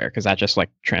hockey player because that just like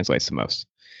translates the most.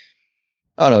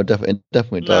 Oh no, it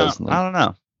definitely does. No, Like, I don't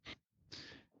know.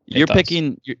 It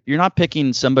does. You're not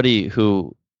picking somebody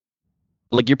who,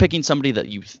 like, you're picking somebody that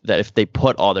if they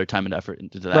put all their time and effort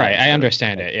into that. Right, I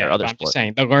understand it. Yeah, other but I'm sport. just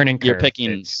saying the learning curve.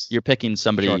 You're picking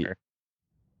somebody. Shorter.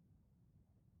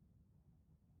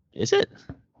 Is it?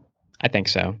 I think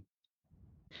so.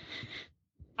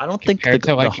 I don't think Compared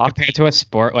to like hockey. compared to a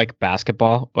sport like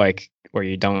basketball, like where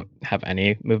you don't have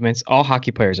any movements, all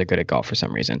hockey players are good at golf for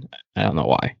some reason. I don't know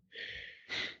why.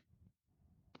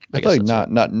 I guess feel like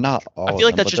that's not all. I feel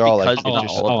like of them, that's but just they're all like because it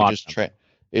just, a lot it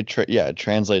of just it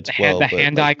translates The well.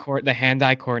 hand, but, the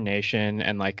hand-eye coordination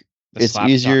and like the it's slap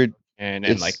easier. shot and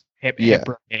it's- like hip yeah.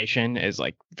 rotation is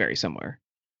like very similar.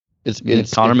 It's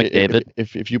Connor if- McDavid.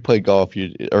 If you play golf,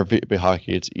 or if you play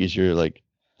hockey, it's easier. Like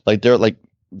there are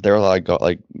a lot of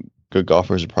like good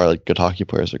golfers are probably like good hockey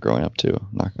players are growing up too.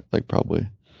 Not like probably.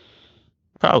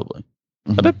 Probably.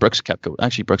 I Mhm. bet Brooks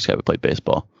Koepka played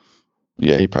baseball.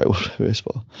 Yeah, he probably would play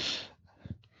baseball.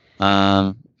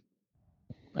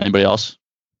 Anybody else?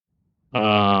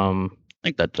 Um, I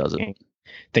think that does it.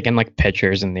 thinking like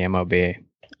pitchers in the MLB.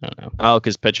 I don't know. Oh,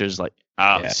 because pitchers like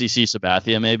Yeah. CC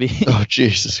Sabathia maybe. Oh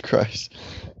Jesus Christ!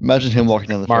 Imagine him walking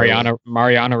down the fairway.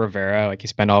 Mariano Rivera, like he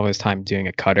spent all of his time doing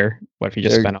a cutter. What if he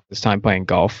just There- spent all his time playing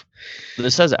golf?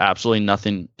 This has absolutely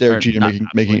nothing. Derek or Jeter not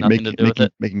absolutely nothing to do with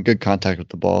it. making good contact with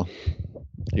the ball.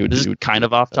 This is kind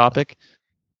of off topic,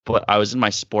 but I was in my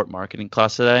sport marketing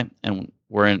class today, and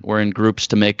we're in groups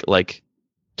to market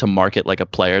like a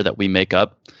player that we make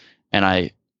up,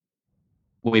 and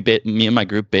me and my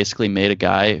group basically made a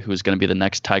guy who's going to be the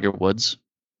next Tiger Woods.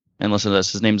 And listen to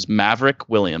this: his name's Maverick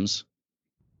Williams,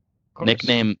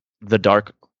 nickname the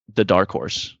Dark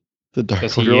Horse. The dark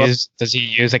Does horse. he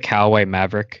use a Callaway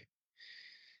Maverick?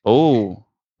 Oh,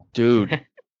 dude,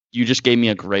 you just gave me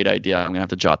a great idea. I'm gonna have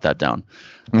to jot that down.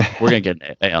 We're gonna get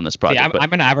an A on this See, project.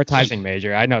 I'm an advertising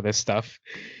major. I know this stuff.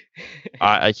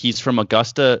 He's from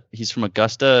Augusta. He's from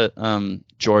Augusta,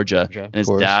 Georgia, Georgia. and his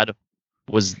Of course. dad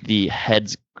was the head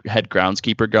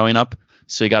groundskeeper growing up.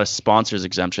 So he got a sponsor's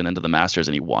exemption into the Masters,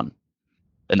 and he won.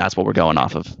 And that's what we're going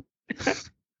off of.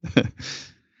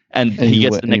 and he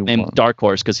gets the nickname won. Dark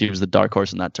Horse because he was the dark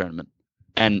horse in that tournament.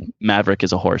 And Maverick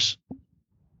is a horse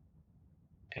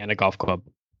And a golf club.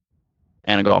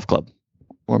 and a golf club.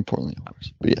 More importantly, a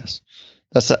horse. But yes,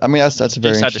 that's a very Just had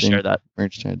to interesting, share that. very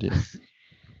interesting idea.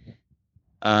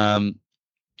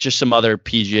 Just some other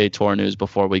PGA Tour news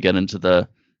before we get into the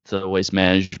waste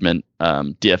management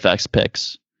DFX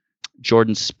picks.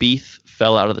 Jordan Spieth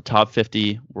fell out of the top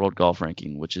 50 world golf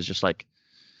ranking, which is just like,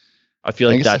 I feel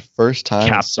I like think it's that the first time in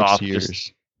caps 6 off years.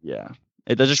 just- yeah,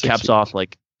 it that just 6 caps years. off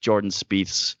like Jordan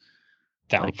Spieth's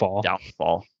Downfall.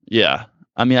 downfall. Yeah,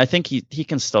 I mean, I think he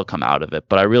can still come out of it,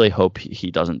 but I really hope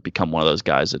he doesn't become one of those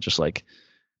guys that just like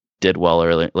did well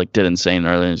early, like did insane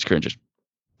early in his career and just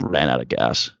ran out of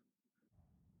gas.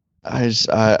 I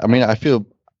mean, I feel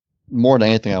more than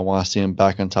anything, I want to see him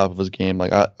back on top of his game.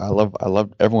 Like I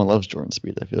love everyone loves Jordan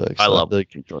Spieth. I feel like I So love feel like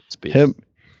Jordan Spieth. him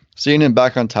seeing him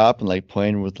back on top and like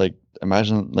playing with like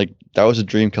imagine like that was a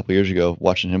dream a couple years ago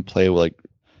watching him play with, like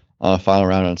on a final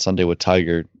round on Sunday with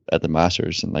Tiger at the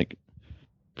Masters, and like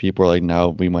people are like now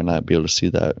we might not be able to see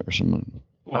that or something.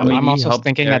 Well, I'm he also helped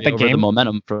thinking carry that the over game,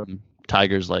 momentum from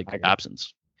Tiger's like Tiger.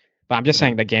 absence. but I'm just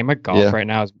saying the game of golf Yeah. right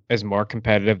now is more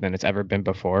competitive than it's ever been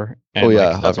before. And Oh,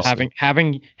 yeah, like,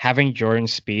 obviously. having Jordan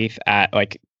Spieth at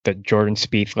like the Jordan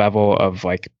Spieth level of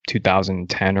like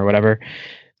 2010 or whatever,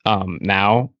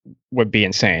 now would be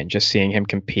insane. Just seeing him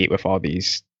compete with all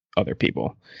these other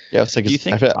people. Yeah, it's like Do you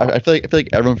I think- feel like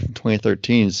everyone from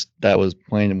 2013 that was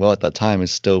playing well at that time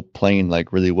is still playing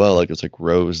like really well. Like it's like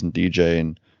Rose and DJ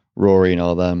and Rory and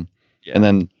all them. Yeah. And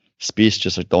then Spieth's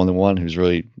just like the only one who's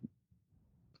really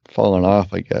fallen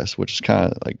off, I guess, which is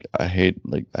kind of like I hate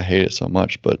it so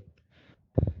much. But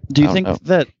Do I you don't think know.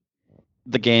 that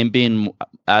the game being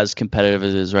as competitive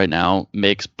as it is right now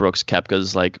makes Brooks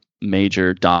Koepka's like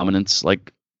major dominance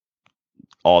like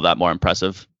all that more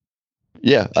impressive?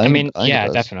 yeah, I think- mean, think it yeah,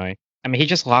 does. definitely. I mean, he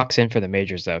just locks in for the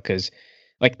majors though, because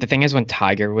like the thing is, when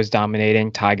Tiger was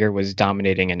dominating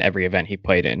in every event he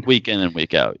played in. Week in and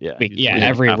week out, yeah.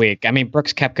 Every week. I mean,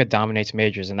 Brooks Koepka dominates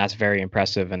majors, and that's very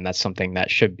impressive, and that's something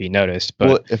that should be noticed. But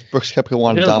Well, if Brooks Koepka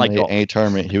wanted He to doesn't like dominate golf. any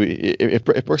tournament,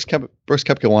 if Brooks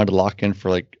Koepka wanted to lock in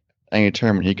for like any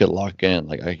tournament he could lock in.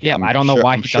 Like I don't know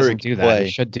why he doesn't do that. He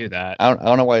should do that. I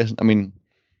don't know why. I mean,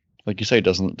 like you say, he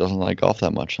doesn't like golf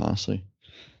that much. Honestly,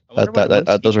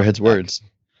 those are his words.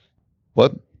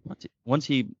 What? When's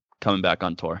he coming back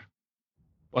on tour?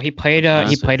 Well, he played in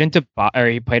Dubai, or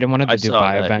he played in one of the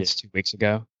Dubai events 2 weeks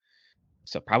ago.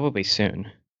 So probably soon.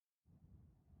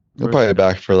 He'll probably be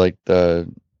back for like the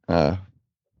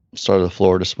start of the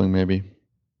Florida swing, maybe.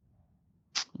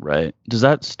 Right. Does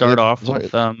that start off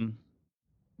with Honda?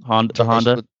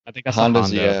 I think that's Honda.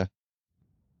 Yeah.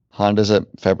 Honda's at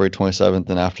February 27th,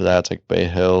 and after that, it's like Bay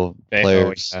Hill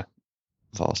Players. Yeah.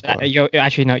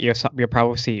 Actually, no. You'll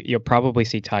probably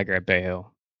see Tiger at Bay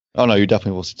Hill. Oh no, you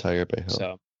definitely will see Tiger at Bay Hill.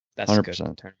 So that's 100%. A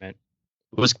good tournament.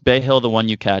 Was Bay Hill the one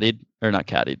you caddied or not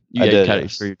caddied? You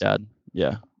caddied for your dad.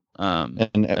 Yeah. And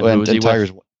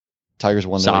Tiger's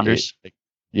won. Saunders.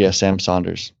 Yeah, Sam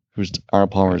Saunders, who's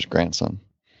Arnold Palmer's grandson.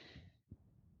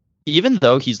 Even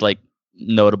though he's like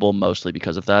notable mostly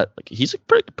because of that, like he's a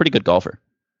pretty good golfer.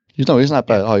 He's not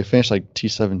bad. Oh, he finished like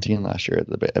T17 last year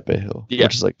at Bay Hill,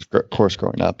 which is like course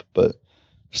growing up, but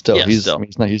still, he's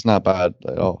not bad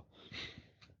at all.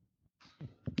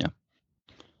 Yeah.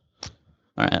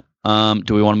 All right.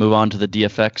 Do we want to move on to the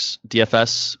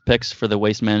DFS picks for the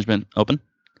Waste Management Open?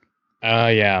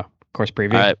 Yeah. Course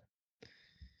preview. All right.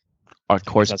 Our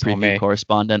course preview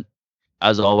correspondent,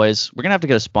 as always. We're gonna have to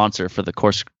get a sponsor for the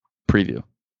course preview.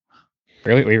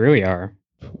 Really, we really are.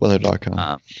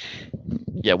 Weather.com.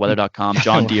 Yeah, weather.com.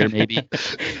 John Deere, maybe.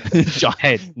 John,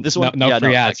 hey, this one. No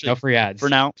free ads. Actually, no free ads. For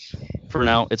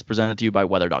now, it's presented to you by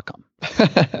weather.com.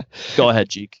 Go ahead,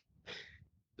 Jeek.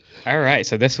 All right.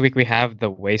 So this week we have the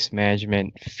Waste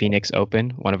Management Phoenix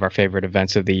Open, one of our favorite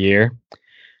events of the year.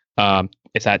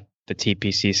 It's at the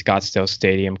TPC Scottsdale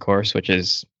Stadium course, which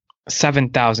is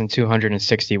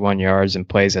 7,261 yards and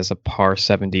plays as a par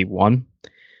 71.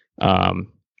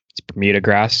 It's Bermuda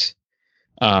grass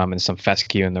and some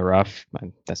fescue in the rough.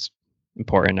 That's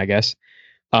important, I guess.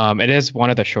 It is one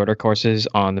of the shorter courses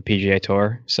on the PGA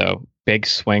Tour. So big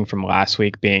swing from last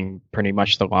week being pretty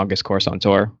much the longest course on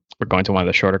tour. We're going to one of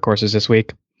the shorter courses this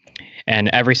week. And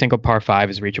every single par 5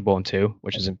 is reachable in 2,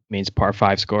 which means par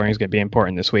 5 scoring is going to be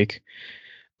important this week.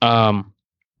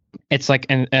 It's like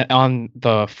on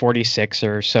the 46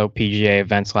 or so PGA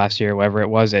events last year, whatever it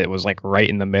was like right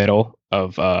in the middle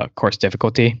of course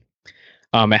difficulty.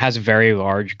 It has very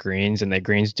large greens, and the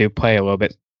greens do play a little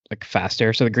bit like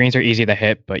faster. So the greens are easy to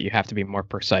hit, but you have to be more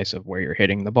precise of where you're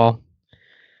hitting the ball.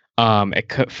 It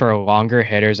could, for longer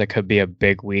hitters, it could be a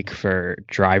big week for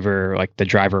driver, like the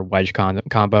driver wedge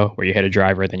combo, where you hit a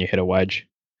driver, then you hit a wedge,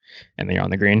 and then you're on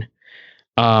the green.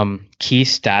 Key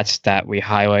stats that we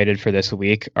highlighted for this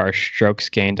week are strokes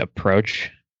gained approach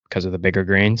because of the bigger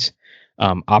greens,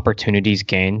 opportunities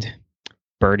gained,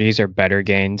 birdies are better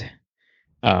gained.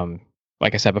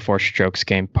 Like I said before, strokes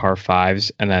gained par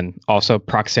 5s, and then also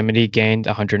proximity gained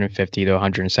 150 to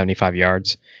 175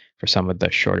 yards for some of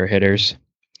the shorter hitters,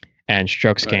 and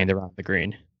strokes gained around the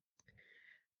green.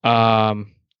 Like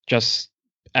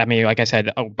I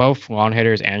said, both long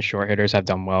hitters and short hitters have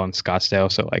done well in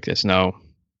Scottsdale, so like there's no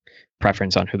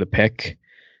preference on who to pick.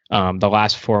 The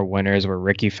last 4 winners were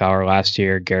Ricky Fowler last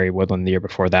year, Gary Woodland the year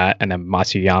before that, and then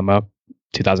Matsuyama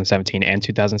 2017 and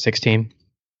 2016.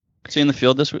 Is he in the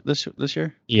field this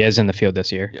year? He is in the field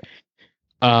this year. Yeah.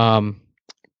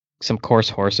 Some course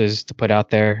horses to put out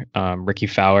there. Ricky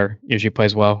Fowler usually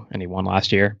plays well, and he won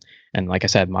last year. And like I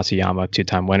said, Matsuyama,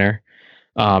 2-time winner.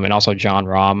 And also John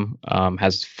Rahm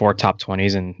has 4 top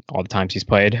 20s in all the times he's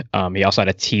played. He also had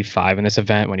a T5 in this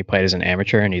event when he played as an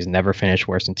amateur, and he's never finished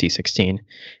worse than T16.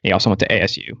 He also went to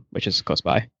ASU, which is close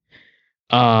by.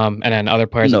 And then other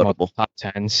players with multiple top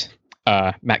 10s.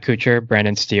 Matt Kuchar,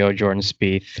 Brandon Steele, Jordan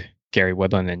Spieth, Gary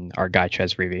Woodland, and our guy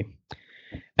Ches Reavie.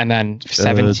 And then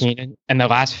 17 in the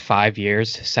last 5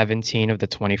 years, 17 of the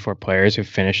 24 players who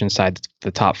finished inside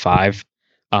the top 5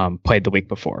 played the week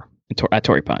before at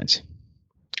Torrey Pines.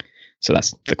 So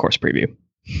that's the course preview.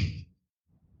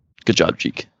 Good job,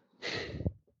 Jeek.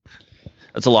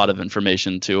 That's a lot of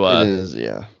information to it is,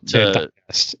 yeah. To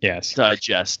digest. Yes.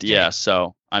 Digest, yeah.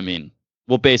 So I mean,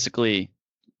 we'll basically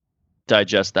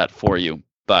digest that for you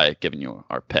by giving you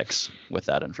our picks with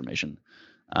that information.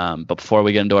 But before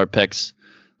we get into our picks,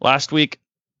 last week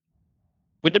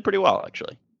we did pretty well,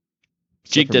 actually.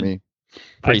 Jeek did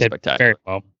pretty spectacular. Very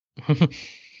well.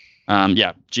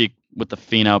 Yeah, Jeek with the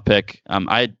Finau pick.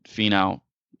 I had Finau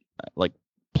like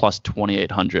plus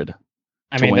 2,800.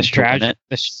 I mean, the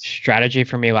strategy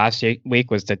for me last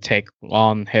week was to take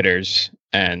long hitters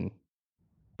and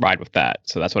ride with that.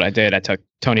 So that's what I did. I took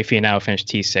Tony Finau, who finished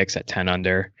T6 at 10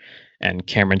 under, and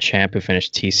Cameron Champ, who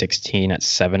finished T16 at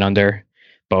 7 under.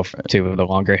 both two of the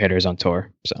longer hitters on tour.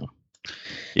 So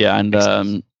yeah, and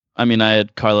I mean, I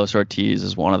had Carlos Ortiz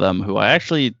as one of them, who I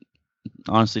actually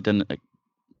honestly didn't.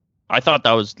 I thought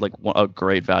that was like a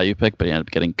great value pick, but he ended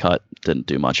up getting cut. Didn't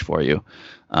do much for you.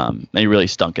 And he really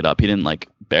stunk it up. He didn't like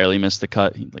barely miss the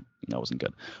cut. He like that wasn't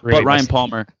good. really But Ryan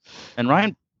Palmer and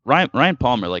Ryan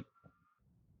Palmer, like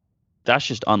that's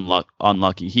just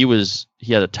unlucky. He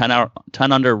had a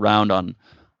 10 under round on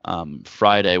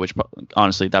Friday, which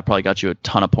honestly that probably got you a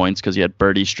ton of points because he had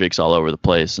birdie streaks all over the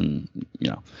place, and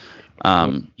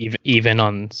even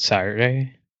on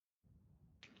Saturday.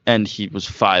 And he was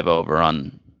 5 over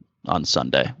on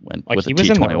Sunday with he a was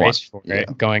T21. in the race for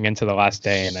it going into the last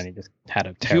day, and then he just had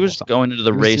a terrible. He was going into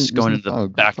the race, going into the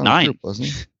back nine, group, wasn't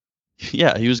he?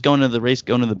 Yeah, he was going to the race,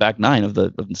 going to the back nine of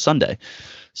the Sunday.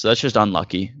 So that's just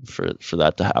unlucky for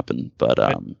that to happen. But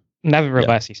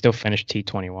nevertheless, he still finished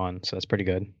T21, so that's pretty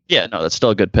good. Yeah, no, that's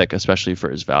still a good pick, especially for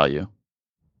his value.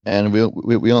 And we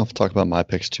don't have to talk about my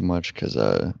picks too much because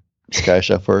Sky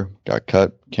Scheffler got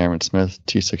cut, Cameron Smith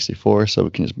T64, so we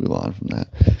can just move on from that.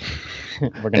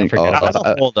 We're gonna forget. As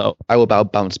a whole, though, I will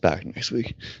bounce back next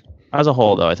week. As a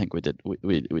whole, though, I think we did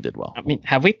well. I mean,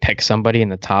 have we picked somebody in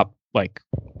the top like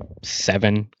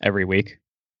 7 every week?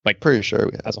 Like Pretty sure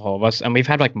we have. as a whole of us, and we've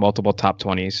had like multiple top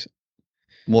 20s.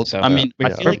 Well, So I mean, we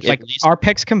I feel like at least our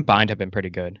picks combined have been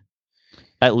pretty good.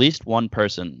 at least one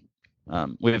person.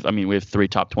 We have 3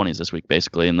 top 20s this week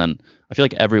basically, and then I feel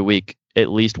like every week at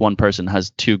least one person has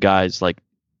 2 guys like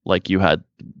you had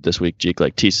this week, Jeek,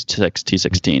 like T6,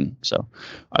 T16. So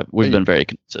we've been very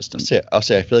consistent. I'll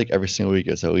say I feel like every single week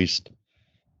is at least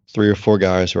 3 or 4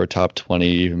 guys who are top 20,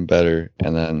 even better,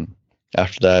 and then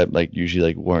after that, like usually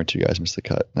like 1 or 2 guys miss the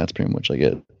cut. That's pretty much like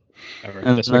it.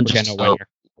 And This then week we're just getting a winner.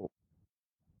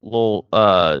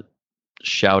 little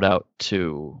shout out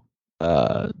to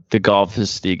the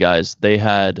Golfisty guys. They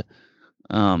had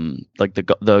like the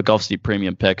Golfisty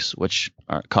premium picks, which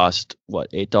cost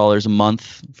what $8 a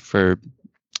month for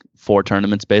 4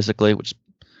 tournaments basically, which is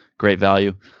great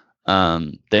value.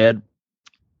 They had,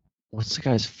 what's the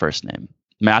guy's first name?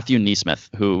 Matthew Neesmith,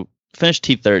 who finished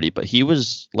T30, but he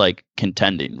was like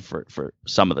contending for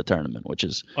some of the tournament, which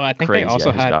is Well, I think crazy.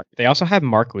 they also had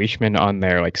Mark Leishman on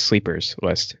their like sleepers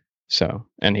list. So,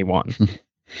 and he won.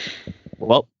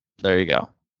 well, there you go.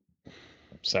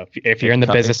 So if you're in the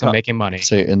business of making money,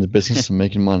 Say in the business of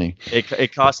making money.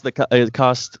 It cost like a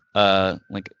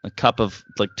cup of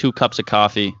like 2 cups of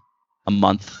coffee a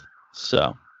month.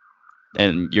 So,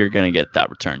 and you're gonna get that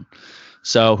return.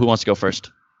 So who wants to go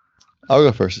first? I'll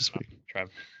go first this week. Trev.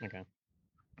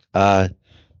 Okay.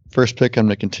 First pick, I'm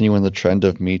going to continue on the trend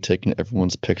of me taking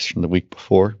everyone's picks from the week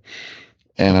before,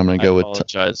 and I'm going to go with.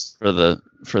 Apologize for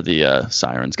the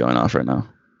sirens going off right now.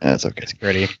 That's okay. It's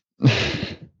gritty.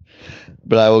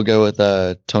 But I will go with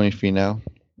Tony Finau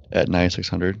at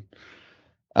 9,600.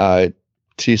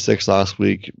 T6 last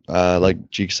week, like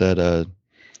Jeek said,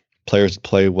 players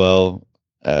play well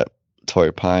at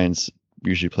Torrey Pines,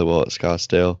 usually play well at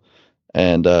Scottsdale,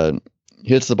 and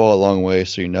he hits the ball a long way,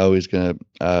 so you know he's going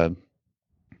to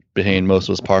be hitting most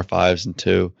of his par 5s and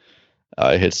 2.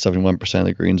 He hits 71% of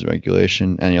the greens in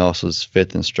regulation, and he also is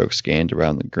 5th in strokes gained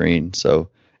around the green. So,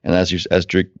 and as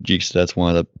Jeek said, that's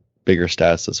one of the bigger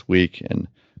stats this week. And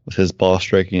with his ball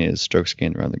striking and his strokes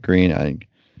gained around the green, I think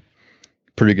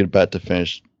pretty good bet to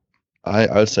finish. I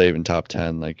would say even top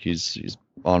 10. Like he's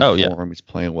on form, yeah. He's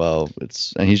playing well.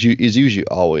 He's usually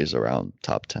always around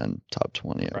top 10, top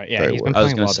 20. Right. Yeah. He's been I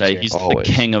was playing going to well say this he's year. the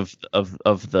king of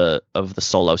the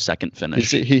solo second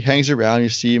finish. He hangs around. You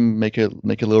see him make a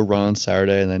little run on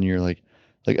Saturday, and then you're like,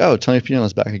 oh, Tony Finau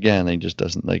is back again. And he just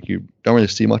doesn't you don't really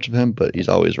see much of him, but he's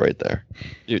always right there.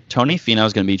 Dude, Tony Finau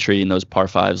is going to be treating those par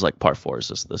 5s like par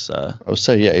 4s this. I would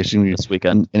say he's going to be this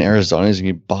weekend in Arizona. He's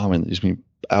going to be bombing. He's going to be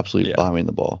absolutely bombing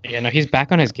the ball. Yeah, no, he's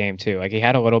back on his game too. Like he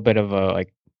had a little bit of a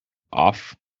like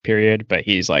off period, but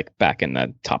he's like back in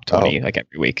the top 20 like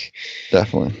every week.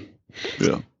 Definitely.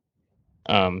 Yeah.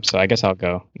 So I guess I'll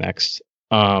go next.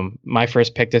 My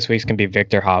first pick this week is gonna be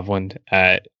Victor Hovland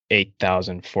at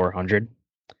 8,400.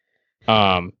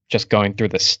 Just going through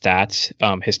the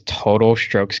stats, his total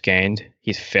strokes gained,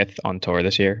 he's 5th on tour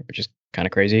this year, which is kind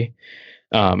of crazy.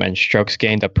 And strokes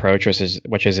gained approach, which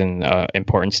is an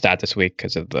important stat this week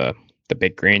because of the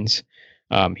big greens.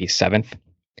 He's 7th,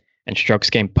 and strokes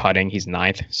gained putting, he's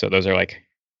 9th. So those are like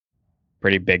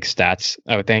pretty big stats,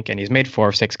 I would think. And he's made 4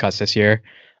 of 6 cuts this year.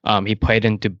 He played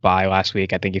in Dubai last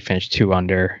week. I think he finished 2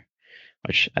 under,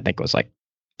 which I think was like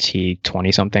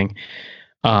T20 something.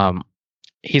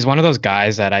 He's one of those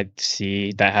guys that I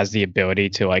see that has the ability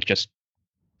to like just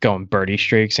go in birdie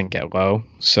streaks and get low.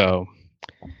 So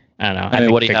I don't know. I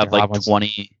mean, what do you have, like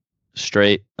 20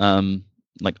 straight,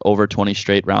 like over 20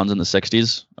 straight rounds in the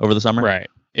 60s over the summer. Right.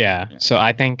 Yeah. So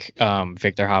I think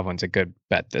Victor Hovland's a good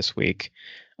bet this week.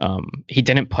 He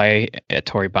didn't play at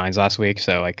Torrey Bynes last week,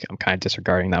 so like I'm kind of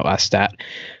disregarding that last stat.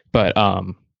 But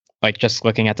like just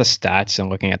looking at the stats and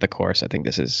looking at the course, I think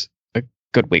this is a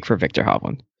good week for Victor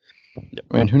Hovland.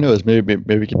 I mean, who knows? Maybe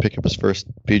he can pick up his first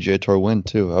PGA Tour win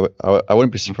too. I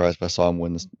wouldn't be surprised if I saw him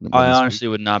win this. I honestly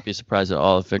would not be surprised at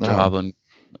all if Victor Hovland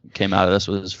came out of this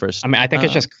with his first. I mean, I think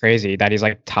it's just crazy that he's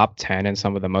like top 10 in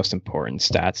some of the most important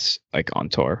stats like on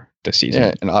tour this season.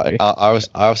 Yeah, and I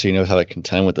obviously knows how to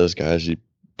contend with those guys. He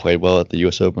played well at the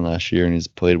U.S. Open last year, and he's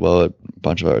played well at a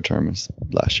bunch of other tournaments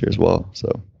last year as well.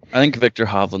 So I think Victor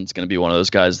Hovland's going to be one of those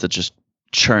guys that just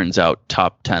churns out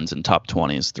top 10s and top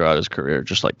 20s throughout his career,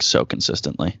 just like so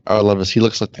consistently. I would love this. He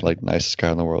looks like the nicest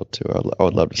guy in the world too. I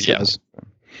would love to see this.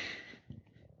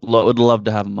 Would love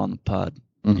to have him on the pod.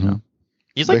 Mm-hmm. You know?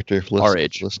 He's like Victor, our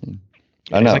age. Listening.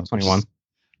 Yeah, I know. He's like 21.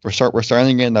 We're starting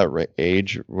to get in that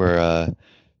age where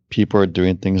people are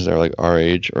doing things that are like our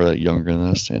age or like younger than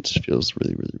us, and it just feels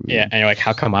really, really weird. Yeah, and you're like,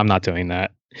 how come I'm not doing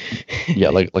that? Yeah,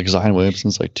 like Zion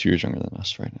Williamson's like 2 years younger than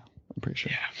us right now. I'm pretty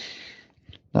sure. Yeah.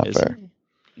 Not fair.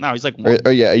 No, he's like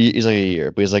or yeah, he's like a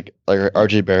year, but he's like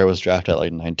RJ Barrett was drafted at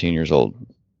like 19 years old.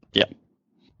 Yeah,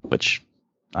 which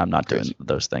I'm not doing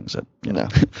those things. No.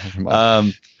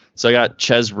 So I got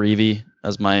Ches Reavie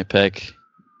as my pick,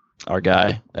 our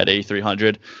guy at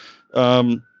 8,300.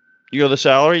 The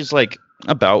salary's like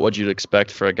about what you'd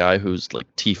expect for a guy who's like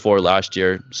T4 last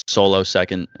year, solo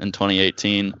second in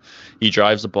 2018. He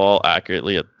drives the ball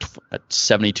accurately at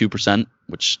 72%,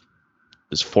 which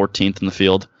is 14th in the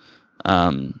field.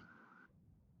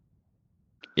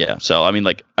 Yeah, so I mean,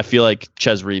 like I feel like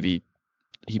Ches Reavie,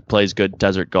 he plays good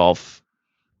desert golf.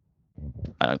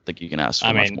 I don't think you can ask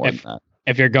for much more than that.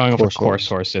 If you're going with a course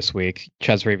horse this week,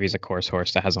 Ches Reavie's a course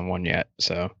horse that hasn't won yet,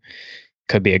 so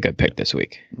could be a good pick this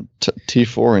week.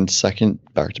 T4 and second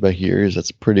back-to-back years,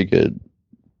 that's pretty good.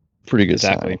 Pretty good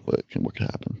Exactly. sign of what could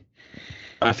happen.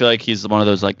 I feel like he's one of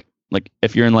those like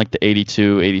if you're in like the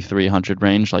 82, 8300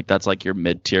 range, like that's like your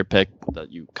mid-tier pick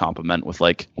that you complement with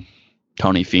like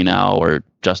Tony Finau or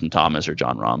Justin Thomas or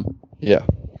John Rahm. Yeah.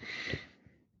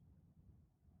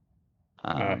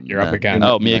 You're up again.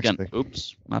 Oh, me again. Pick.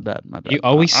 Oops, my bad. You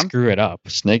always screw it up.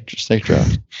 Snake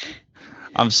draft.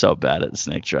 I'm so bad at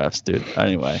snake drafts, dude.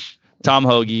 Anyway, Tom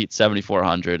Hoagie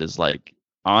 7,400 is like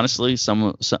honestly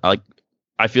like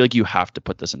I feel like you have to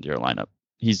put this into your lineup.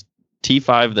 He's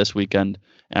T5 this weekend,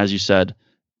 as you said.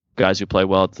 Guys who play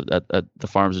well at the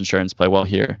Farmers Insurance play well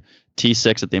here.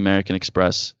 T6 at the American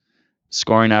Express.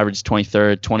 Scoring average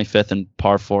 23rd, 25th in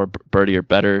par 4 birdie or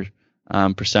better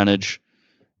percentage.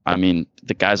 I mean,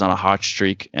 the guy's on a hot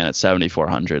streak, and at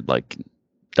 7,400, like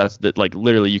that's like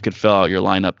literally you could fill out your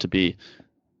lineup to be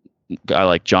a guy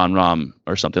like John Rahm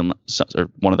or something, or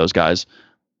one of those guys,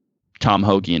 Tom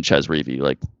Hoagie and Ches Reavie.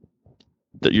 Like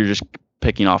that, you're just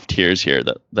picking off tiers here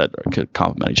that could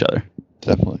complement each other.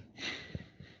 Definitely.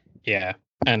 Yeah,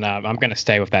 and I'm gonna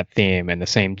stay with that theme in the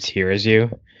same tier as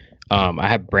you. I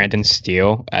have Brandon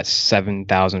Steele at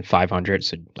 7,500,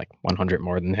 so like 100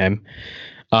 more than him.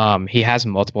 He has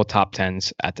multiple top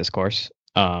 10s at this course.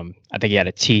 I think he had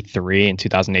a T3 in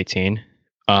 2018.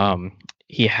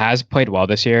 He has played well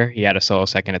this year. He had a solo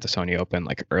second at the Sony Open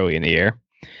like early in the year.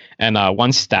 And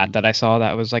one stat that I saw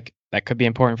that was like that could be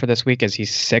important for this week is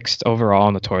he's 6th overall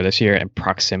on the tour this year in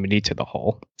proximity to the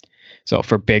hole. So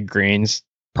for big greens,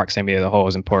 proximity to the hole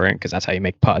is important because that's how you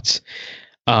make putts.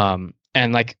 And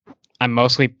like I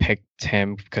mostly picked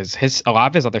him because a lot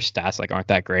of his other stats like aren't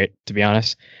that great, to be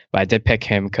honest. But I did pick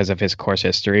him because of his course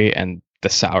history, and the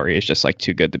salary is just like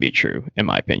too good to be true, in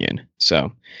my opinion.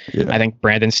 So I think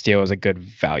Brandon Steele is a good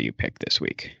value pick this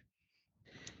week.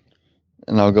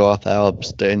 And I'll go off that. I'll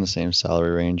stay in the same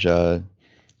salary range. I'll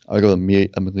go with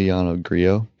Emiliano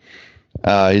Grillo.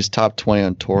 He's top 20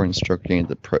 on tour and stroke gain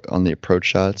on the approach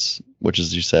shots, which,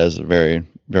 as you said, is a very,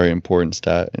 very important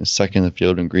stat. And second in the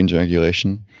field in greens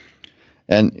regulation.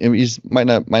 And he might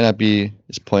not be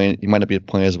playing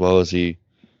as well as he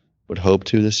would hope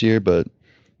to this year, but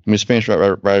he's finished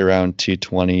right around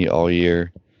T20 all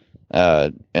year.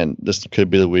 And this could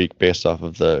be the week based off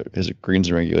of his greens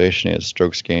and regulation, his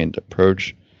strokes gained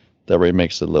approach. That really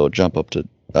makes a little jump up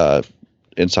to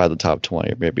inside the top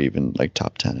 20, or maybe even like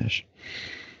top 10-ish.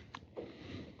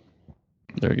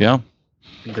 There you go.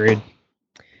 Agreed.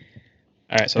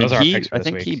 All right, so those are our picks for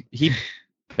this week. He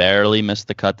barely missed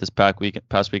the cut this past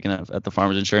weekend at the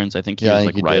Farmers Insurance. I think he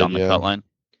was right on the cut line.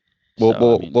 What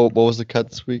was the cut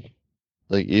this week?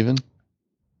 Like even?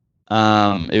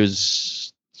 It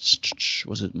was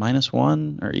it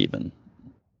 -1 or even?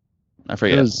 I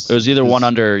forget. It was either one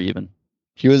under or even.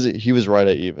 He was right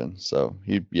at even, so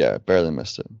he barely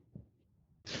missed it.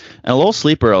 And a little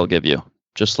sleeper I'll give you,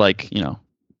 just like,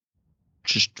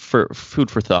 just for food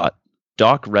for thought.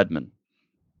 Doc Redman.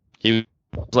 He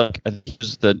was like, I think he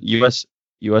was the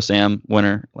USAM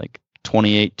winner, like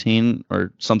 2018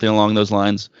 or something along those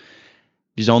lines.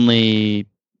 He's only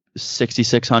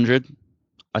 6,600.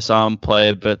 I saw him play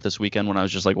a bit this weekend when I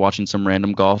was just like watching some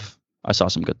random golf. I saw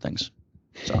some good things.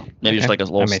 So maybe just like a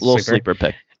little sleeper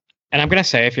pick. And I'm gonna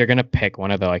say, if you're gonna pick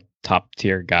one of the like top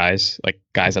tier guys, like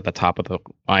guys at the top of the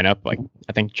lineup, like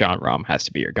I think Jon Rahm has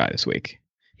to be your guy this week.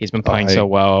 He's been playing so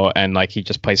well, and like he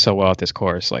just plays so well at this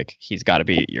course. Like he's got to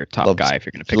be your top guy if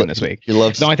you're gonna pick him this week. He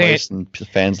loves the place, and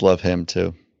fans love him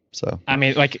too. So I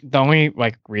mean, like the only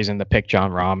like reason to pick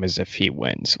Jon Rahm is if he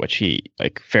wins, which he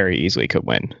like very easily could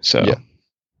win. So yeah,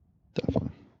 definitely.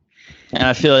 And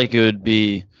I feel like it would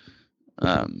be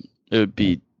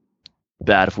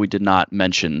bad if we did not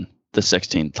mention the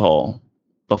 16th hole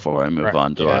before we move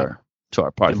on to our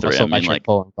part 3. I mean, like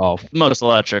hole in golf. Most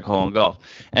electric hole in golf.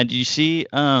 And do you see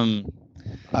I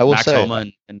will Max say Homa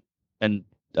and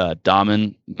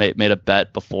Dahmen made a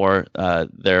bet before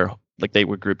they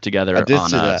were grouped together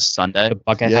on Sunday. The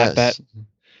bucket hat bet.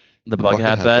 The bucket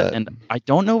hat bet. And I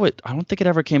don't think it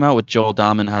ever came out what Joel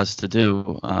Dahmen has to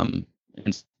do.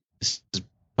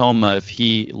 Homa, if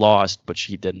he lost, but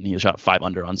he didn't, he shot 5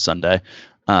 under on Sunday.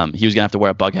 He was gonna have to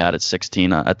wear a bucket hat at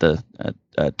 16 at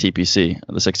TPC,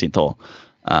 the 16th hole.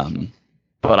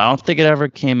 But I don't think it ever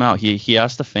came out. He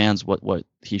asked the fans what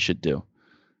he should do.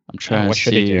 I'm trying to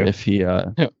see if he.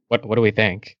 What do we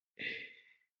think?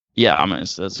 Yeah, I mean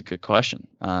that's a good question.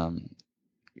 Wow,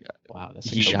 that's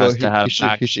he has to have.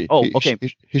 Okay.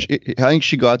 I think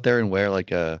she got there and wear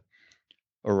like a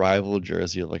rival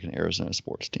jersey of like an Arizona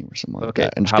sports team or something like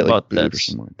that, and just how get like about booed this?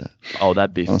 or something like that. Oh,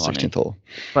 that'd be on funny. the 16th hole.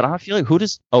 But I feel like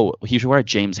he should wear a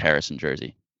James Harrison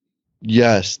jersey.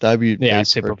 Yes, that'd be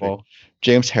Super Bowl.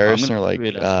 James Harrison or like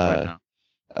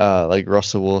like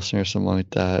Russell Wilson or something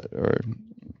like that, or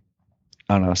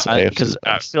I don't know. Because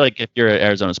I feel like if you're an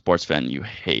Arizona sports fan, you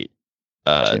hate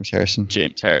James Harrison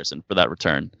for that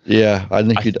return. Yeah, I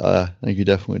think you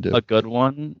definitely do. A good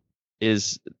one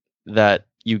is that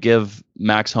you give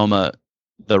Max Homa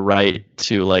the right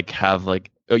to like have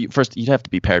like first you'd have to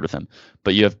be paired with him,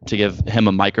 but you have to give him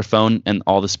a microphone and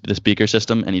all the speaker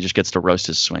system, and he just gets to roast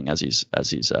his swing as he's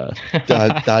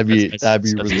that'd be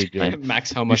really good.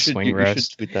 Max Homa swing roast. You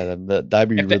should tweet that. That'd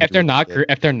be if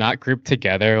they're not grouped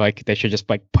together, like they should just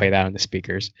like play that on the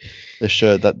speakers. They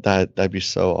should. That'd be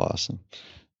so awesome.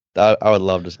 I would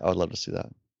love to see that.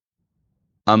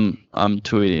 I'm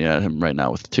tweeting at him right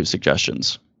now with 2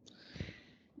 suggestions.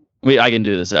 I can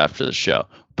do this after the show,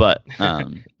 but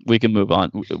we can move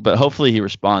on. But hopefully he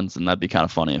responds, and that'd be kind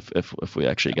of funny if we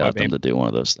actually got them to do one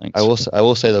of those things. I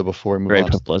will say though, before we move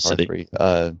on publicity. to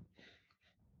part 3,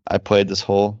 I played this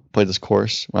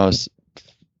course when I was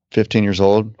 15 years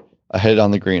old. I hit it on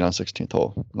the green on 16th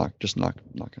hole. Not gonna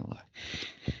lie.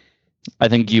 I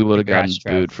think you would have gotten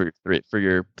booed for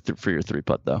your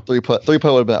 3-putt though. 3-putt would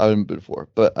have been I would have been booed for,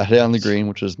 but I hit it on the green,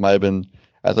 which might have been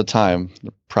at the time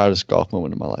the proudest golf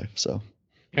moment of my life. So,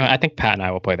 I think Pat and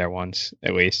I will play there once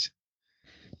at least.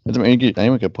 I mean,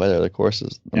 anyone could play there. The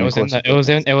courses. It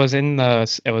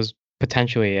was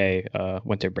potentially a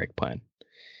winter break plan.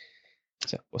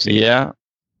 So we'll see. Yeah,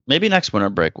 maybe next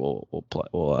winter break we'll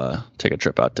take a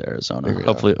trip out to Arizona.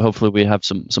 Hopefully we have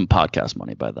some podcast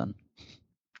money by then.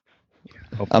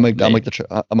 Yeah, I'll make the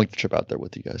trip out there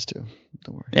with you guys too.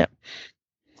 Don't worry. Yeah.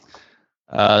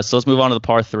 So let's move on to the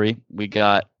par 3. We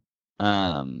got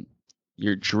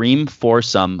your dream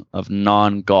foursome of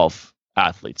non-golf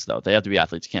athletes, though. They have to be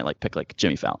athletes. You can't like pick like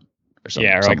Jimmy Fallon or something.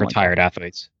 Yeah, or like retired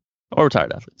athletes. Or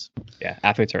retired athletes. Yeah,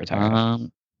 athletes are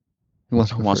retired. Who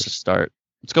wants to start?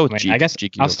 Let's go with I guess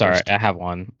I'll start. First. I have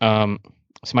one. So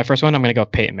my first one, I'm gonna go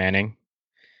with Peyton Manning.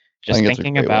 Just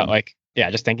thinking about like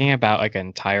an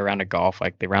entire round of golf,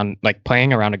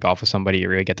 playing a round of golf with somebody, you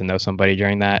really get to know somebody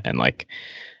during that, and like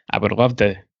I would love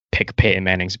to pick Peyton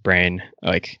Manning's brain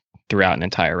like throughout an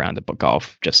entire round of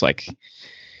golf, just like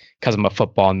because I'm a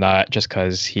football nut, just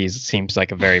because he seems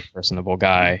like a very personable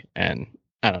guy, and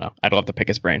I don't know, I'd love to pick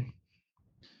his brain.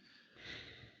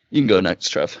 You can go next,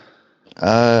 Trev.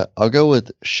 I'll go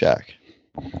with Shaq,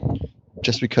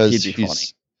 just because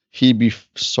he'd be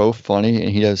so funny, and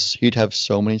he'd have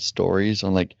so many stories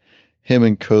on like him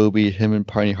and Kobe, him and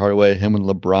Barney Hardaway, him and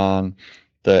LeBron,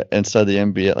 the inside the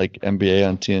NBA, like NBA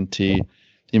on TNT.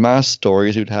 The amount of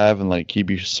stories he'd have, and like he'd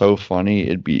be so funny,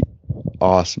 it'd be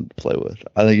awesome to play with.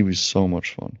 I think it'd be so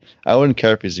much fun. I wouldn't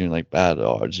care if he's even like bad at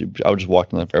all. I would just walk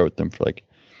down the fair with him for like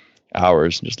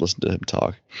hours and just listen to him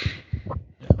talk.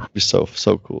 It'd be so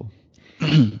cool.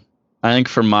 I think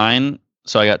for mine,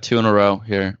 so I got 2 in a row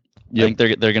here. Yep. I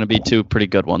think they're going to be 2 pretty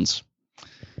good ones.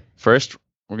 First,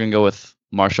 we're going to go with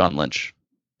Marshawn Lynch.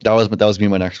 That was me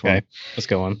my next one. Okay, let's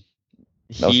go on.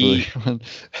 That was really fun.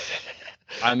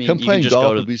 I mean, him you playing can just golf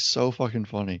go to would be so fucking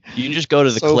funny. you can just go to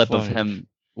the So clip of funny. him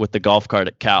with the golf cart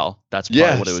at Cal. That's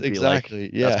probably what it would exactly. be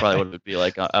like. Yeah. That's probably what it would be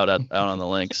like out on the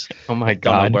links. Oh my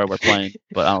Don't know god. where we're playing,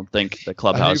 but I don't think the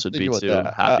clubhouse would be think too about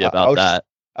that. happy I about was that.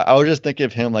 I was just thinking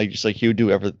of him like just like he would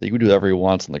do everything. He would do whatever he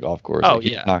wants on the golf course. Oh, like,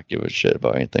 he'd yeah. not give a shit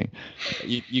about anything.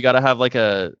 You got to have like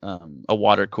a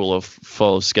water cooler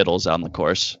full of Skittles on the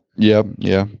course. Yeah.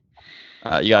 You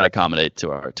got to accommodate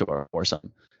to our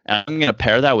foursome. And I'm gonna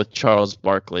pair that with Charles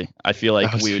Barkley. I feel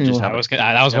like we would just have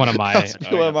That was one of my.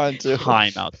 One of mine too.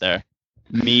 time out there.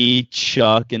 Me,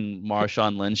 Chuck, and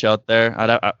Marshawn Lynch out there.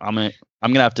 I'm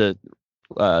gonna have to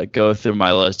go through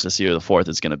my list to see who the 4th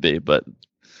is gonna be. But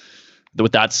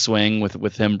with that swing,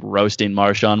 with him roasting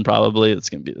Marshawn, probably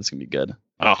it's gonna be good.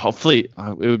 Hopefully,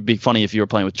 it would be funny if you were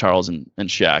playing with Charles and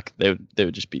Shaq. They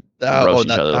would just be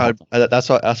roasting each other. That's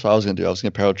what I was gonna do. I was gonna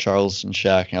pair with Charles and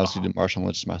Shaq, and I was gonna do Marshawn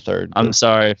Lynch as my 3rd. I'm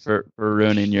sorry for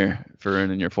ruining your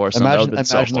foursome. Imagine I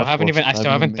still haven't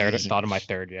amazing. thought of my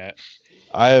 3rd yet.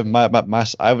 I have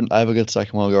I have a good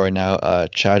second one to go right now.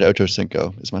 Chad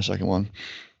Ochocinco is my second one.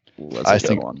 That's a I good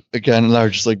think one. again, they're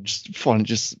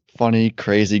just funny,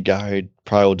 crazy guy.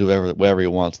 Probably will do whatever he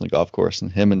wants on the golf course,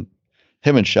 and him and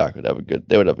Shaq would have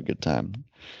a good time,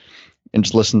 and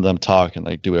just listen to them talk and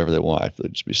like do whatever they want. I feel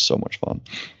it'd just be so much fun.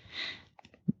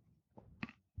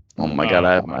 Oh my god,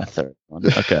 I have my 3rd one.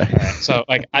 Okay. All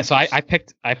right, so I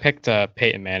picked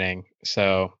Peyton Manning.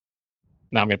 So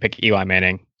now I'm gonna pick Eli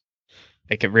Manning.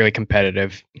 Make it really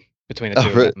competitive between the two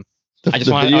of them. I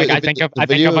just want I think of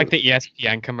like the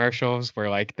ESPN commercials where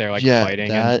like they're like fighting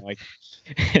and like.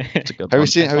 It's a good Have one. you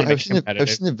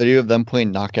seen the video of them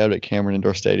playing knockout at Cameron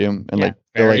Indoor Stadium and like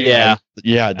they're like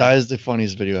Yeah. that is the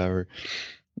funniest video ever.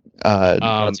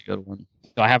 That's a good one.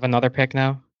 Do I have another pick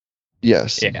now?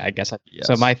 Yes. Yeah, I guess. Yes.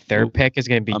 So my 3rd pick is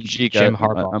going to be Jim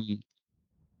Harbaugh.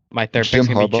 My 3rd pick is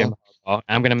going to be Jim Harbaugh.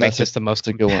 I'm going to make this the most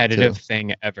competitive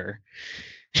thing ever.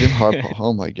 Jim Harbaugh.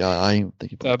 Oh my god, I didn't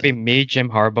think about that. So it'd be me, Jim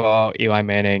Harbaugh, Eli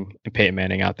Manning, and Peyton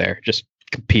Manning out there just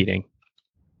competing.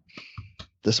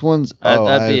 This one's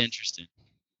that'd be interesting.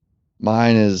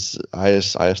 Mine is I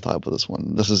just thought about this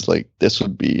one. This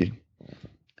would be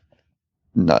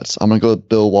nuts. I'm gonna go with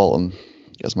Bill Walton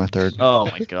as my 3rd. Oh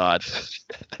my god.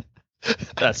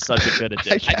 That's such a good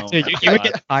addition.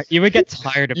 You would get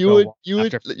tired of Bill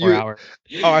after 4 hours.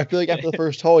 Oh, I feel like after the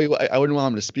first hole, I wouldn't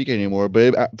want him to speak anymore.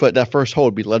 But that first hole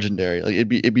would be legendary. Like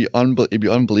it'd be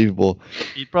unbelievable.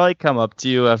 He'd probably come up to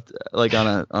you after, like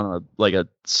on a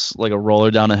roller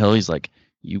down a hill. He's like,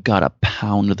 "You gotta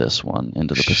pound this one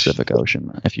into the Pacific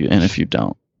Ocean. If you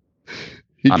don't,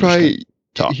 he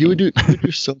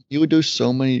would do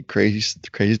so many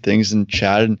crazy things. And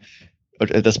Chad and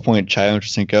at this point, Chad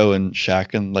Ochocinco and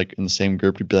Shaq and like in the same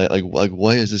group would be like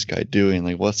what is this guy doing?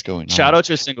 Like what's going on? Chad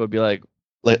Ochocinco would be like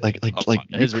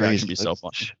his reaction would be so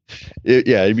funny.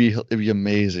 It'd be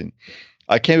amazing.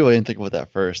 I can't believe I didn't think about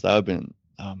that first. That would have been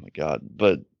oh my god.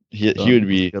 But he would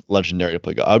be legendary to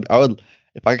play golf. I would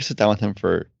if I could sit down with him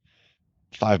for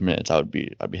 5 minutes. I'd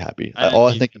be happy. All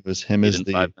I think of was him as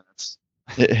the 5 minutes.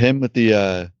 Him with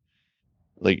the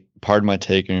like pardon my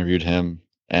take interviewed him.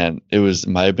 And it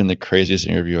might have been the craziest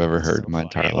interview I've ever heard in my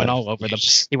entire life. He went all over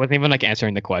he wasn't even like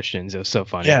answering the questions. It was so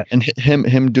funny. Yeah, and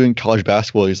him doing college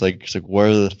basketball. He's like, what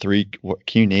are the 3?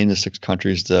 Can you name the 6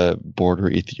 countries that border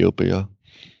Ethiopia?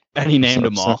 And he named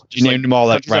them all. He named them all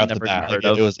like right off the never bat. heard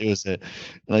Like, of. it was it.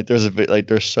 And, like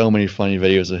there's so many funny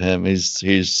videos of him.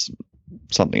 He's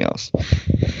something else.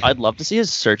 I'd love to see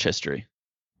his search history.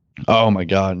 Oh my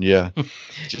god, yeah.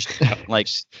 Just like.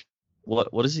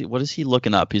 What is he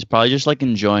looking up? He's probably just like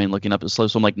enjoying looking up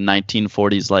some like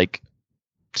 1940s like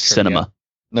cinema.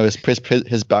 No, his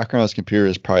background on his computer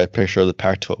is probably a picture of the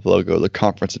Pac-12 logo, the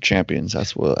Conference of Champions.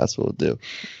 That's what we'll do.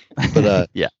 But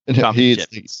yeah, he's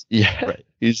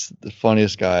the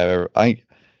funniest guy I've ever.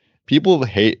 People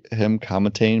hate him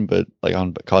commentating, but like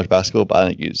on college basketball, but I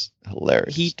think he's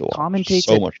hilarious. He commentates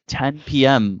so at 10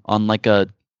 p.m. on like a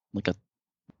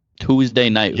Tuesday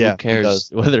night. Yeah, who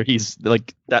cares whether he's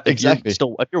like that? Exactly.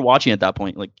 If you're watching at that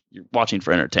point, like you're watching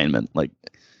for entertainment, like.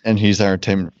 And he's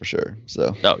entertainment for sure.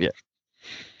 So. Oh yeah.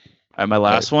 All right, my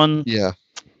last one. Yeah.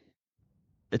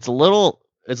 It's a little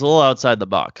outside the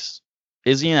box.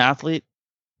 Is he an athlete?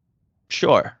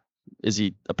 Sure. Is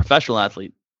he a professional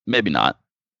athlete? Maybe not.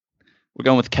 We're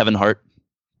going with Kevin Hart.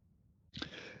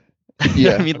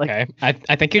 Yeah. I mean, like, Okay.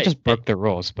 I think you just broke the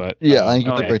rules, but Yeah, I think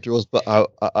you okay. can break the rules, but I'll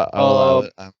allow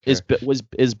it. I don't care.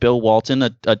 is Bill Walton a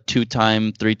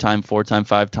 2-time, 3-time, 4-time,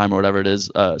 5-time, or whatever it is,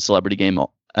 celebrity game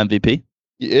MVP?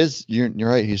 He is. You're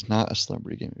right. He's not a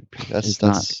celebrity game MVP. He's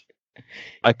That's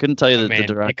I couldn't tell you I the mean,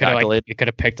 direct accolade. you could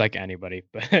have picked like anybody,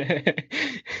 but Oh,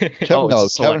 it's a Kevin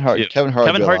select Hart. few. Kevin Hart would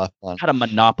Kevin be a Hart lot of fun. had a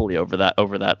monopoly over that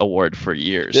award for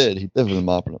years. He did with a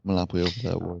monopoly over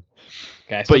that award.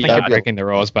 okay, I still think yeah, you're breaking the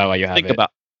rules by what you have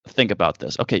Think about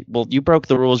this. Okay, well, you broke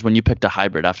the rules when you picked a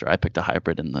hybrid after I picked a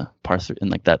hybrid in the par 3 in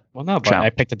like that. Well, no, but challenge. I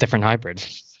picked a different hybrid.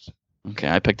 Okay,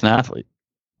 I picked an athlete.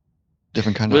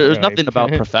 Different kind There's Right. nothing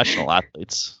about professional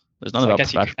athletes. There's nothing I about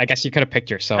guess professional. I guess you could have picked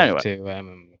yourself Anyway.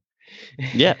 too.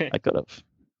 Yeah, I could have.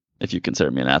 If you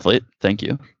consider me an athlete, thank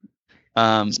you.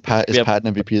 Is Pat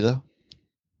an MVP though?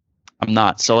 I'm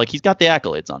not. So like he's got the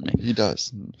accolades on me. He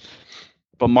does.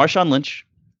 But Marshawn Lynch,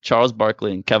 Charles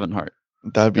Barkley, and Kevin Hart.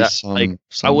 That'd be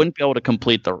I wouldn't be able to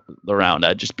complete the round.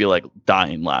 I'd just be like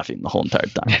dying laughing the whole entire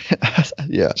time.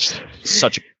 Yeah.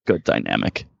 Such a good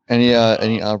dynamic. Any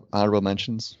honorable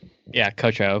mentions? Yeah,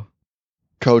 Coach O.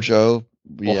 Coach O.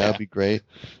 Yeah, Yeah. that'd be great.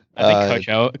 I think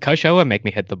Coach O would make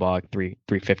me hit the ball like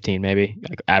 315 maybe,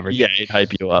 like average. Yeah, he'd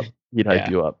hype you up.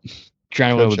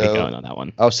 Adrenaline would be Coach O. going on that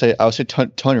one. I would say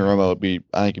Tony Romo would be.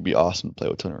 I think it'd be awesome to play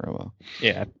with Tony Romo.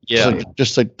 Yeah. Yeah.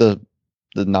 Just like the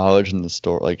knowledge and the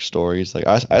stories. Like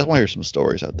I just want to hear some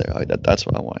stories out there. Like that's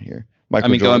what I want to hear. Michael I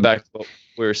mean, Jordan, going back to what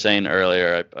we were saying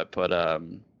earlier, I put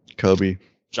Kobe.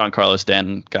 Giancarlo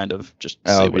Stanton kind of just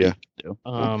Oh, see what yeah. he can do.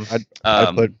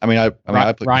 I put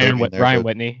Ryan Kobe in there, Ryan but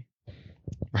Whitney.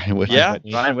 Ryan Whitney. Yeah,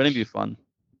 Whitney. Ryan Whitney would be fun.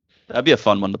 That'd be a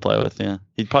fun one to play with. Yeah,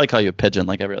 he'd probably call you a pigeon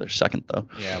like every other second though.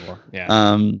 Yeah, well, yeah. Who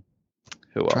I'm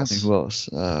trying to think else?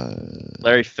 who else.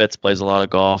 Larry Fitz plays a lot of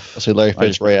golf. I'll say Larry I Fitz,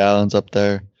 just- Ray Allen's up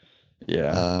there.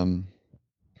 Yeah,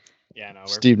 Yeah, no.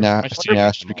 Steve Nash. Steve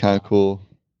Nash would be kind of cool.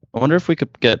 I wonder if we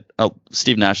could get. Oh,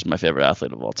 Steve Nash is my favorite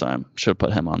athlete of all time. Should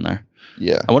put him on there.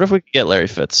 Yeah. I wonder if we could get Larry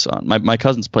Fitz on. My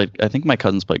cousins played. I think my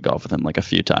cousins played golf with him like a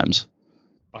few times.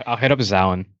 I'll hit up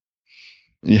Zowan.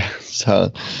 Yeah.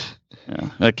 So Yeah,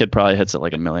 that kid probably hits it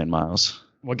like a million miles.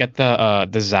 We'll get the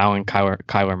Zowan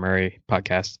Kyler Murray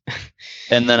podcast.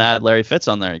 And then add Larry Fitz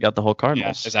on there. You got the whole Yeah,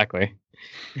 Cardinals. exactly.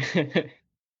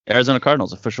 Arizona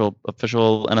Cardinals, official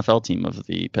NFL team of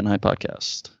the Pin High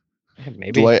Podcast.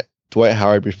 Maybe. Dwight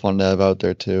Howard would be fun to have out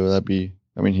there too. That'd be.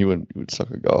 I mean, he would suck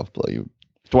at golf, but you.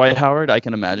 Dwight Howard, I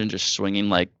can imagine just swinging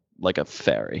like a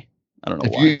fairy. I don't know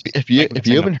why. If you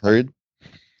haven't heard,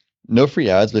 no free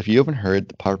ads, but if you haven't heard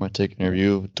the Power My Take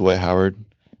interview with Dwight Howard,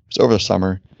 it was over the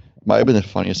summer. Might have been the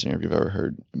funniest interview I've ever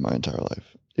heard in my entire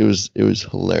life. It was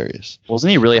hilarious Wasn't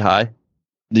he really high?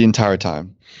 the entire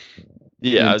time.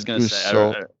 Yeah, I It was gonna was say.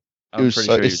 so- I'm was pretty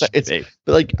so- sure he was it's- fake.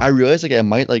 But like I realized like I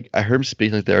might like I heard him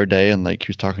speak like the other day and like he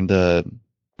was talking to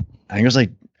I think it was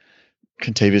like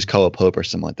Contavious Caldwell Pope or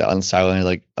something like that on the sideline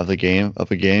like of a game.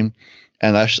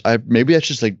 And maybe that's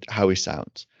just like how he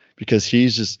sounds because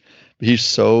he's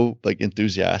so like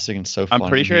enthusiastic and so funny. I'm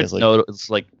pretty sure He it's has, it's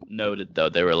like noted though.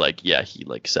 They were like, yeah, he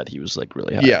like said he was like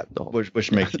really high. yeah, the whole-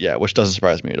 which doesn't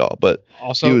surprise me at all. But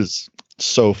Also, he was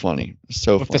so funny,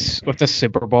 with the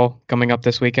Super Bowl coming up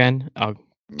this weekend, I'll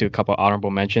do a couple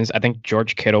honorable mentions. I think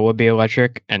George Kittle would be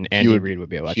electric, and Andy Reid would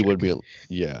be electric. He would be,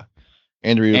 yeah.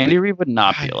 Andy Reid. Andy Reid would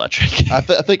not be electric. I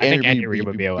think Andy Reid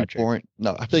would be electric. boring.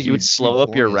 No, I think He would slow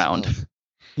up your round.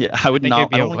 Yeah, I would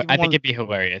not. I think it'd be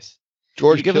hilarious.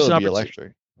 George give us Kittle an would be opportunity.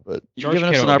 electric, but You're George giving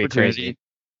us Kittle an would be opportunity crazy.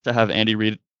 to have Andy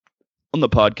Reid on the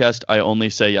podcast. I only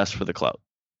say yes for the clout.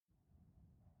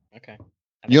 Okay.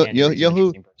 you know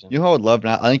who I would love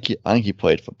now? I think he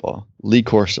played football. Lee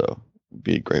Corso would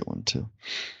be a great one too.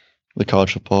 The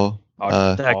college football.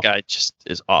 That guy just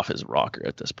is off his rocker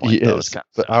at this point. He though. is, It's kinda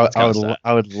but sad.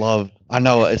 I would love. I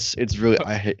know it's really.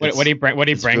 I hate. Would he bring? Would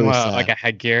he it's bring really like sad. a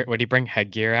headgear? Would he bring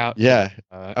headgear out? Yeah,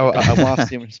 I want to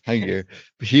see him in his headgear.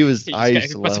 But he was. He I just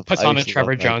used to puts, love. puts I on a used to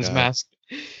Trevor love that Jones guy. mask.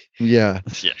 Yeah.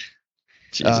 Yeah.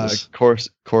 Jesus.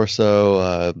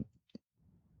 Corso.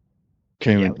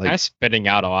 Came Yeah, in, we're kind of spitting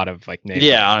out a lot of like names.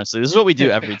 Yeah, honestly, this is what we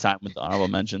do every time with the honorable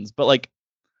mentions. But like,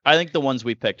 I think the ones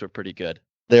we picked were pretty good.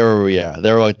 they were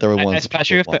ones.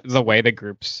 Especially with the way the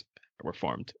groups were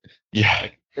formed. Yeah.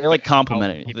 They're like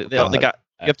complimenting. people They got.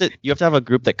 You have to have a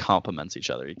group that complements each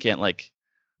other. You can't like.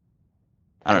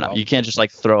 I don't know. You can't just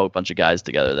like throw a bunch of guys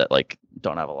together that like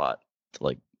don't have a lot to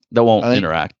like that won't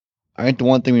interact. I think the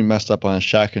one thing we messed up on is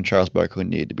Shaq and Charles Barkley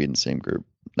needed to be in the same group.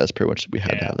 That's pretty much we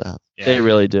had to have that. Yeah. They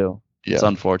really do. Yeah. It's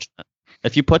unfortunate.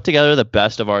 If you put together the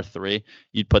best of our three,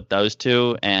 you'd put those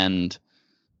two and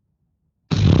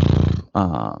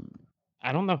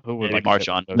I don't know who would Maybe like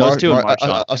Marshawn. fit Those those. two and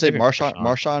Marshawn. I'll say Maybe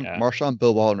yeah. Marshawn,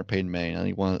 Bill Walton, or Peyton Manning. I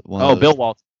think one of Oh, those. Bill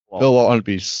Walton. Bill Walton would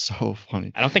be so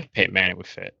funny. I don't think Peyton Manning would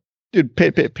fit. Dude,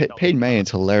 Peyton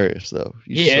Manning's hilarious though.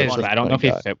 He He's is, such a but I don't know if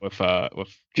funny he guy. fit with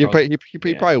He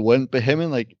Charles. probably wouldn't, but him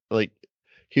and like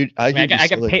I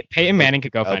get Peyton Manning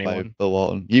could go for out by anyone. Bill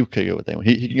Walton. You could go with anyone.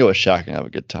 He can go with Shaq and have a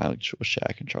good time, like with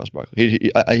Shaq and Charles Barkley.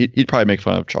 He'd probably make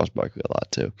fun of Charles Barkley a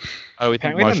lot too. Oh, we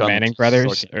think Apparently, the Marshawn Manning looks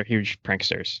brothers so are huge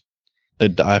pranksters.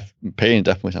 Peyton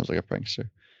definitely sounds like a prankster.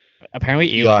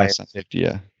 Apparently, Eli.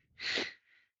 Yeah.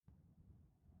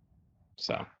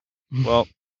 So, Well,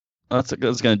 that's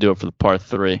going to do it for the part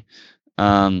 3.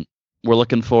 We're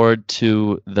looking forward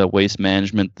to the Waste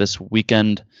Management this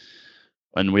weekend,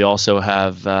 and we also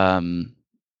have a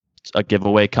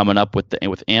giveaway coming up with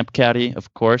Amp Caddy.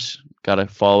 Of course, got to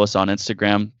follow us on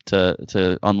Instagram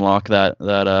to unlock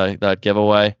that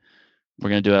giveaway. We're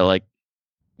going to do it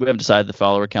we haven't decided the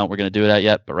follower count we're going to do it at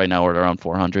yet, but right now we're at around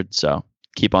 400. So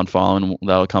keep on following.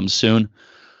 That'll come soon.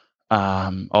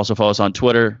 Also follow us on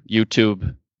Twitter,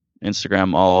 YouTube,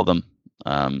 Instagram, all of them.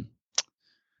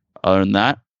 Other than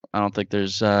that, I don't think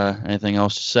there's anything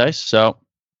else to say. So,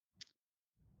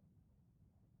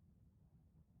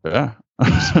 yeah.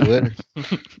 Later.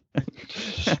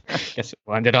 guess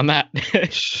we'll end it on that. I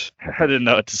didn't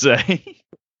know what to say.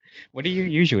 What do you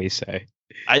usually say?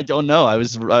 I don't know. I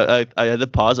had to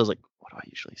pause. I was like, what do I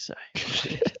usually say?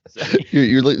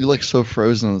 You're like so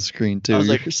frozen on the screen too. I was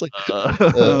You're like, just like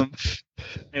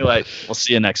anyway, we'll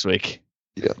see you next week.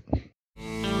 yeah.